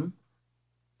realizing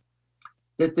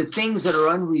that the things that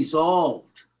are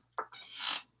unresolved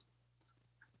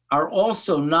are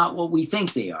also not what we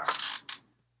think they are.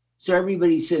 So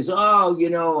everybody says, oh,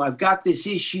 you know, I've got this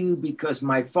issue because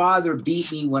my father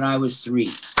beat me when I was 3,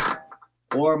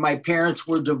 or my parents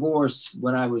were divorced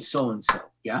when I was so-and-so,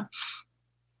 yeah?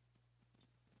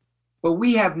 But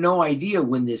we have no idea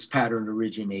when this pattern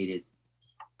originated.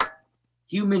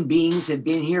 Human beings have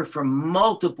been here for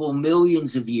multiple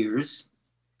millions of years,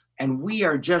 and we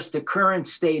are just the current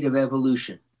state of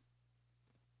evolution.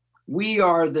 We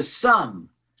are the sum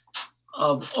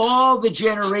of all the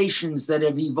generations that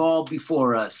have evolved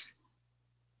before us.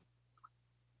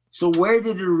 So where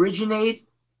did it originate?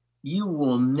 You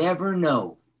will never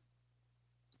know.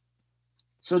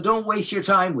 So don't waste your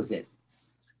time with it.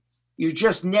 You're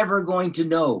just never going to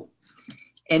know.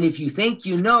 And if you think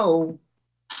you know,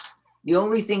 the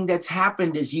only thing that's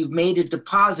happened is you've made a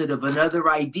deposit of another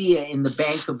idea in the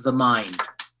bank of the mind,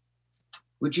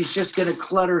 which is just going to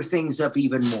clutter things up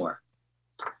even more.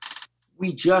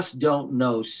 We just don't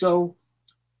know. So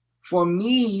for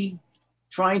me,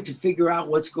 trying to figure out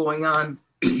what's going on,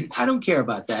 I don't care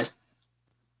about that.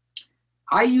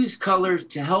 I use color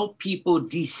to help people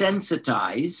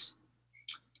desensitize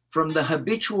from the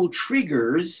habitual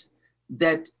triggers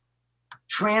that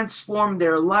transform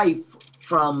their life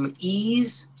from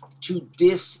ease to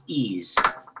dis-ease.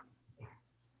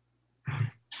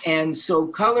 And so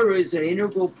color is an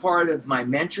integral part of my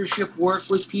mentorship work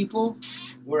with people,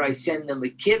 where I send them a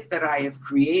kit that I have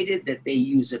created that they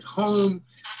use at home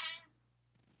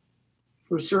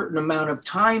for a certain amount of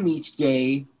time each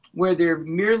day, where they're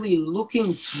merely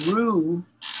looking through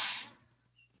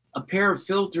a pair of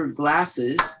filtered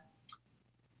glasses,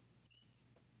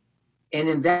 and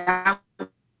in that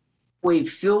way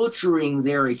filtering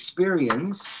their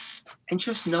experience and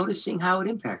just noticing how it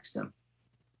impacts them,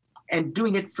 and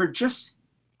doing it for just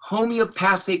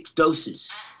homeopathic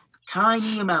doses,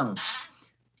 tiny amounts.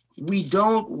 We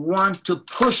don't want to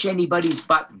push anybody's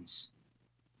buttons.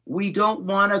 We don't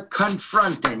want to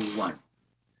confront anyone.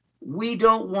 We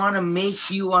don't want to make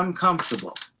you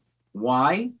uncomfortable.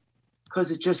 Why?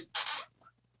 Because it just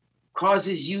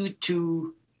causes you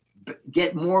to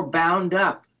get more bound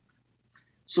up.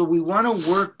 So we want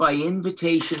to work by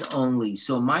invitation only.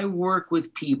 So my work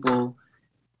with people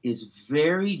is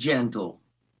very gentle,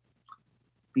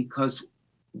 because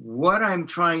what I'm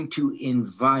trying to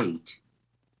invite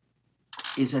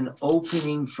is an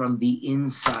opening from the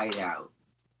inside out.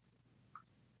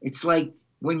 It's like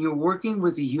when you're working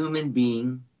with a human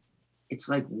being, it's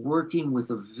like working with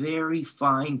a very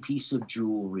fine piece of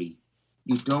jewelry.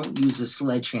 You don't use a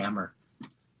sledgehammer.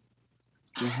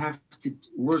 You have to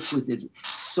work with it.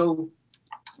 So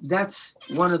that's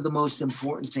one of the most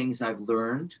important things I've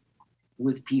learned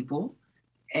with people.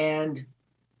 And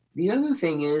the other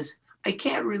thing is, I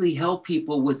can't really help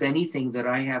people with anything that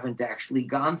I haven't actually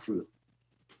gone through.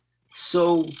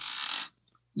 So,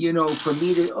 you know, for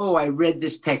me to, oh, I read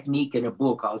this technique in a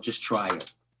book, I'll just try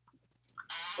it.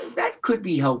 That could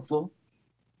be helpful.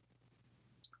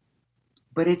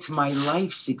 But it's my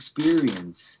life's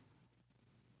experience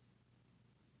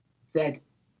that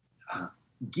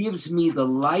gives me the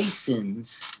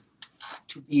license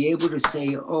to be able to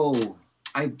say, oh,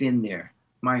 I've been there.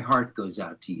 my heart goes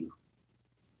out to you.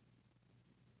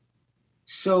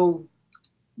 So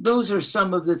those are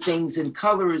some of the things, and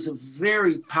color is a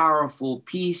very powerful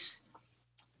piece.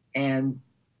 And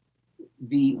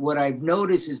what I've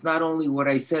noticed is not only what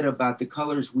I said about the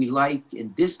colors we like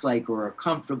and dislike or are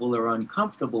comfortable or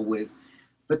uncomfortable with,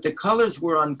 but the colors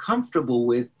we're uncomfortable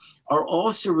with are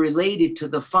also related to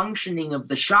the functioning of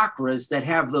the chakras that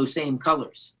have those same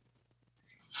colors.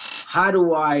 Why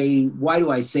do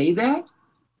I say that?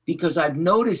 Because I've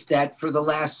noticed that for the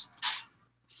last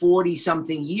 40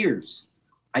 something years.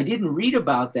 I didn't read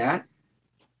about that.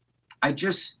 I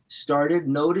just started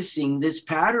noticing this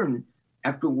pattern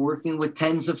after working with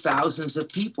tens of thousands of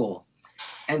people.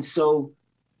 And so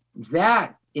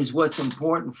that is what's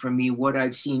important for me, what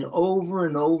I've seen over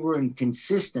and over and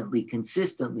consistently.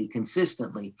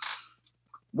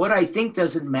 What I think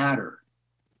doesn't matter.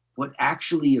 What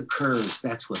actually occurs,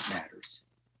 that's what matters.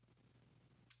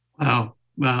 Wow.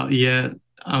 Yeah.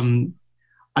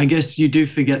 I guess you do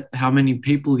forget how many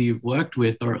people you've worked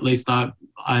with, or at least I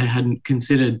hadn't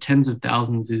considered tens of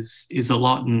thousands is a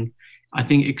lot. And I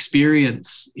think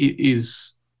experience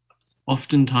is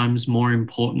oftentimes more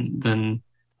important than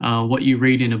what you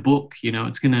read in a book. You know,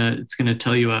 it's gonna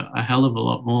tell you a hell of a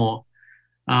lot more.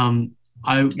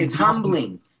 It's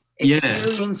humbling.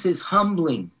 Experience is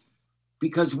humbling,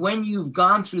 because when you've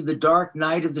gone through the dark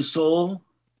night of the soul,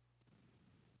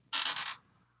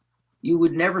 you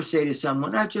would never say to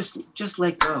someone, just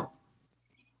let go.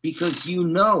 Because you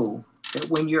know that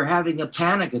when you're having a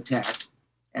panic attack,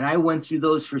 and I went through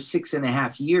those for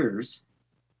 6.5 years,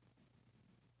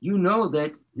 you know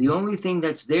that the only thing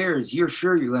that's there is you're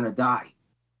sure you're going to die.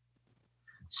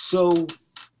 So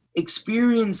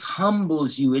experience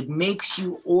humbles you. It makes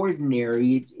you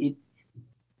ordinary.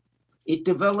 It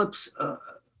develops a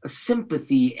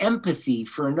sympathy, empathy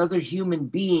for another human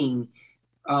being.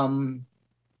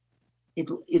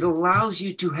 It allows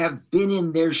you to have been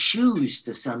in their shoes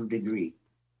to some degree.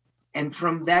 And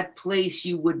from that place,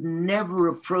 you would never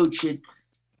approach it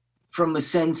from a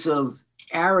sense of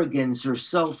arrogance or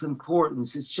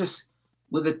self-importance. It's just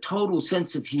with a total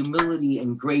sense of humility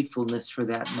and gratefulness for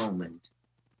that moment.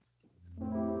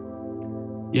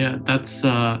 Yeah, that's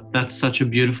such a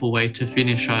beautiful way to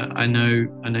finish. I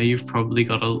know you've probably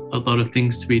got a lot of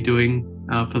things to be doing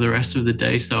for the rest of the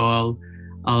day, so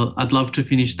I'd love to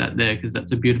finish that there, because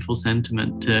that's a beautiful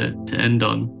sentiment to end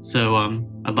on. So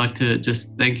I'd like to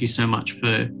just thank you so much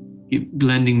for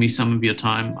lending me some of your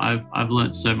time. I've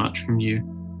learned so much from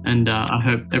you, and I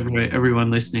hope everyone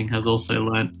listening has also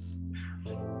learned.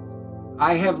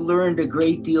 I have learned a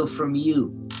great deal from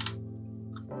you,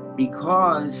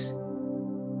 because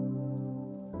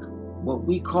what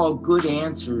we call good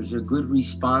answers or good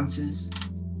responses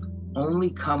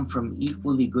only come from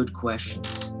equally good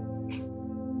questions.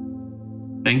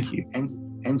 Thank you.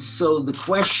 And so the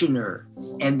questioner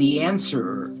and the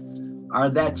answerer are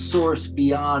that source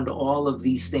beyond all of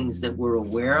these things that we're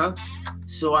aware of.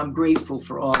 So I'm grateful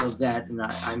for all of that, and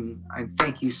I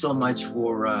thank you so much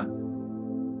for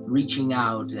reaching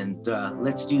out, and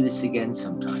let's do this again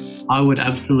sometime. I would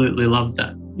absolutely love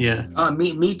that. Yeah.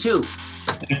 Me too.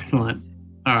 Excellent.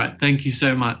 All right. Thank you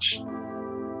so much.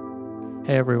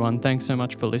 Hey everyone, thanks so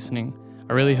much for listening.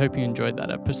 I really hope you enjoyed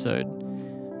that episode.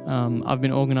 I've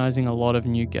been organising a lot of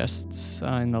new guests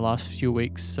in the last few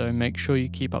weeks, so make sure you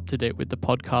keep up to date with the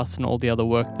podcast and all the other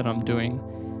work that I'm doing.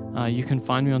 You can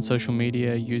find me on social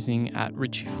media using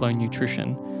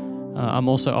 @RichieFlowNutrition. I'm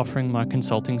also offering my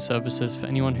consulting services for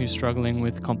anyone who's struggling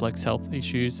with complex health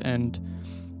issues and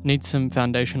needs some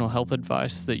foundational health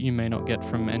advice that you may not get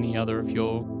from any other of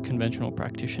your conventional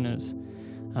practitioners.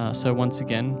 So once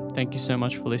again, thank you so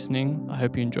much for listening. I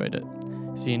hope you enjoyed it.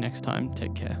 See you next time.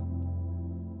 Take care.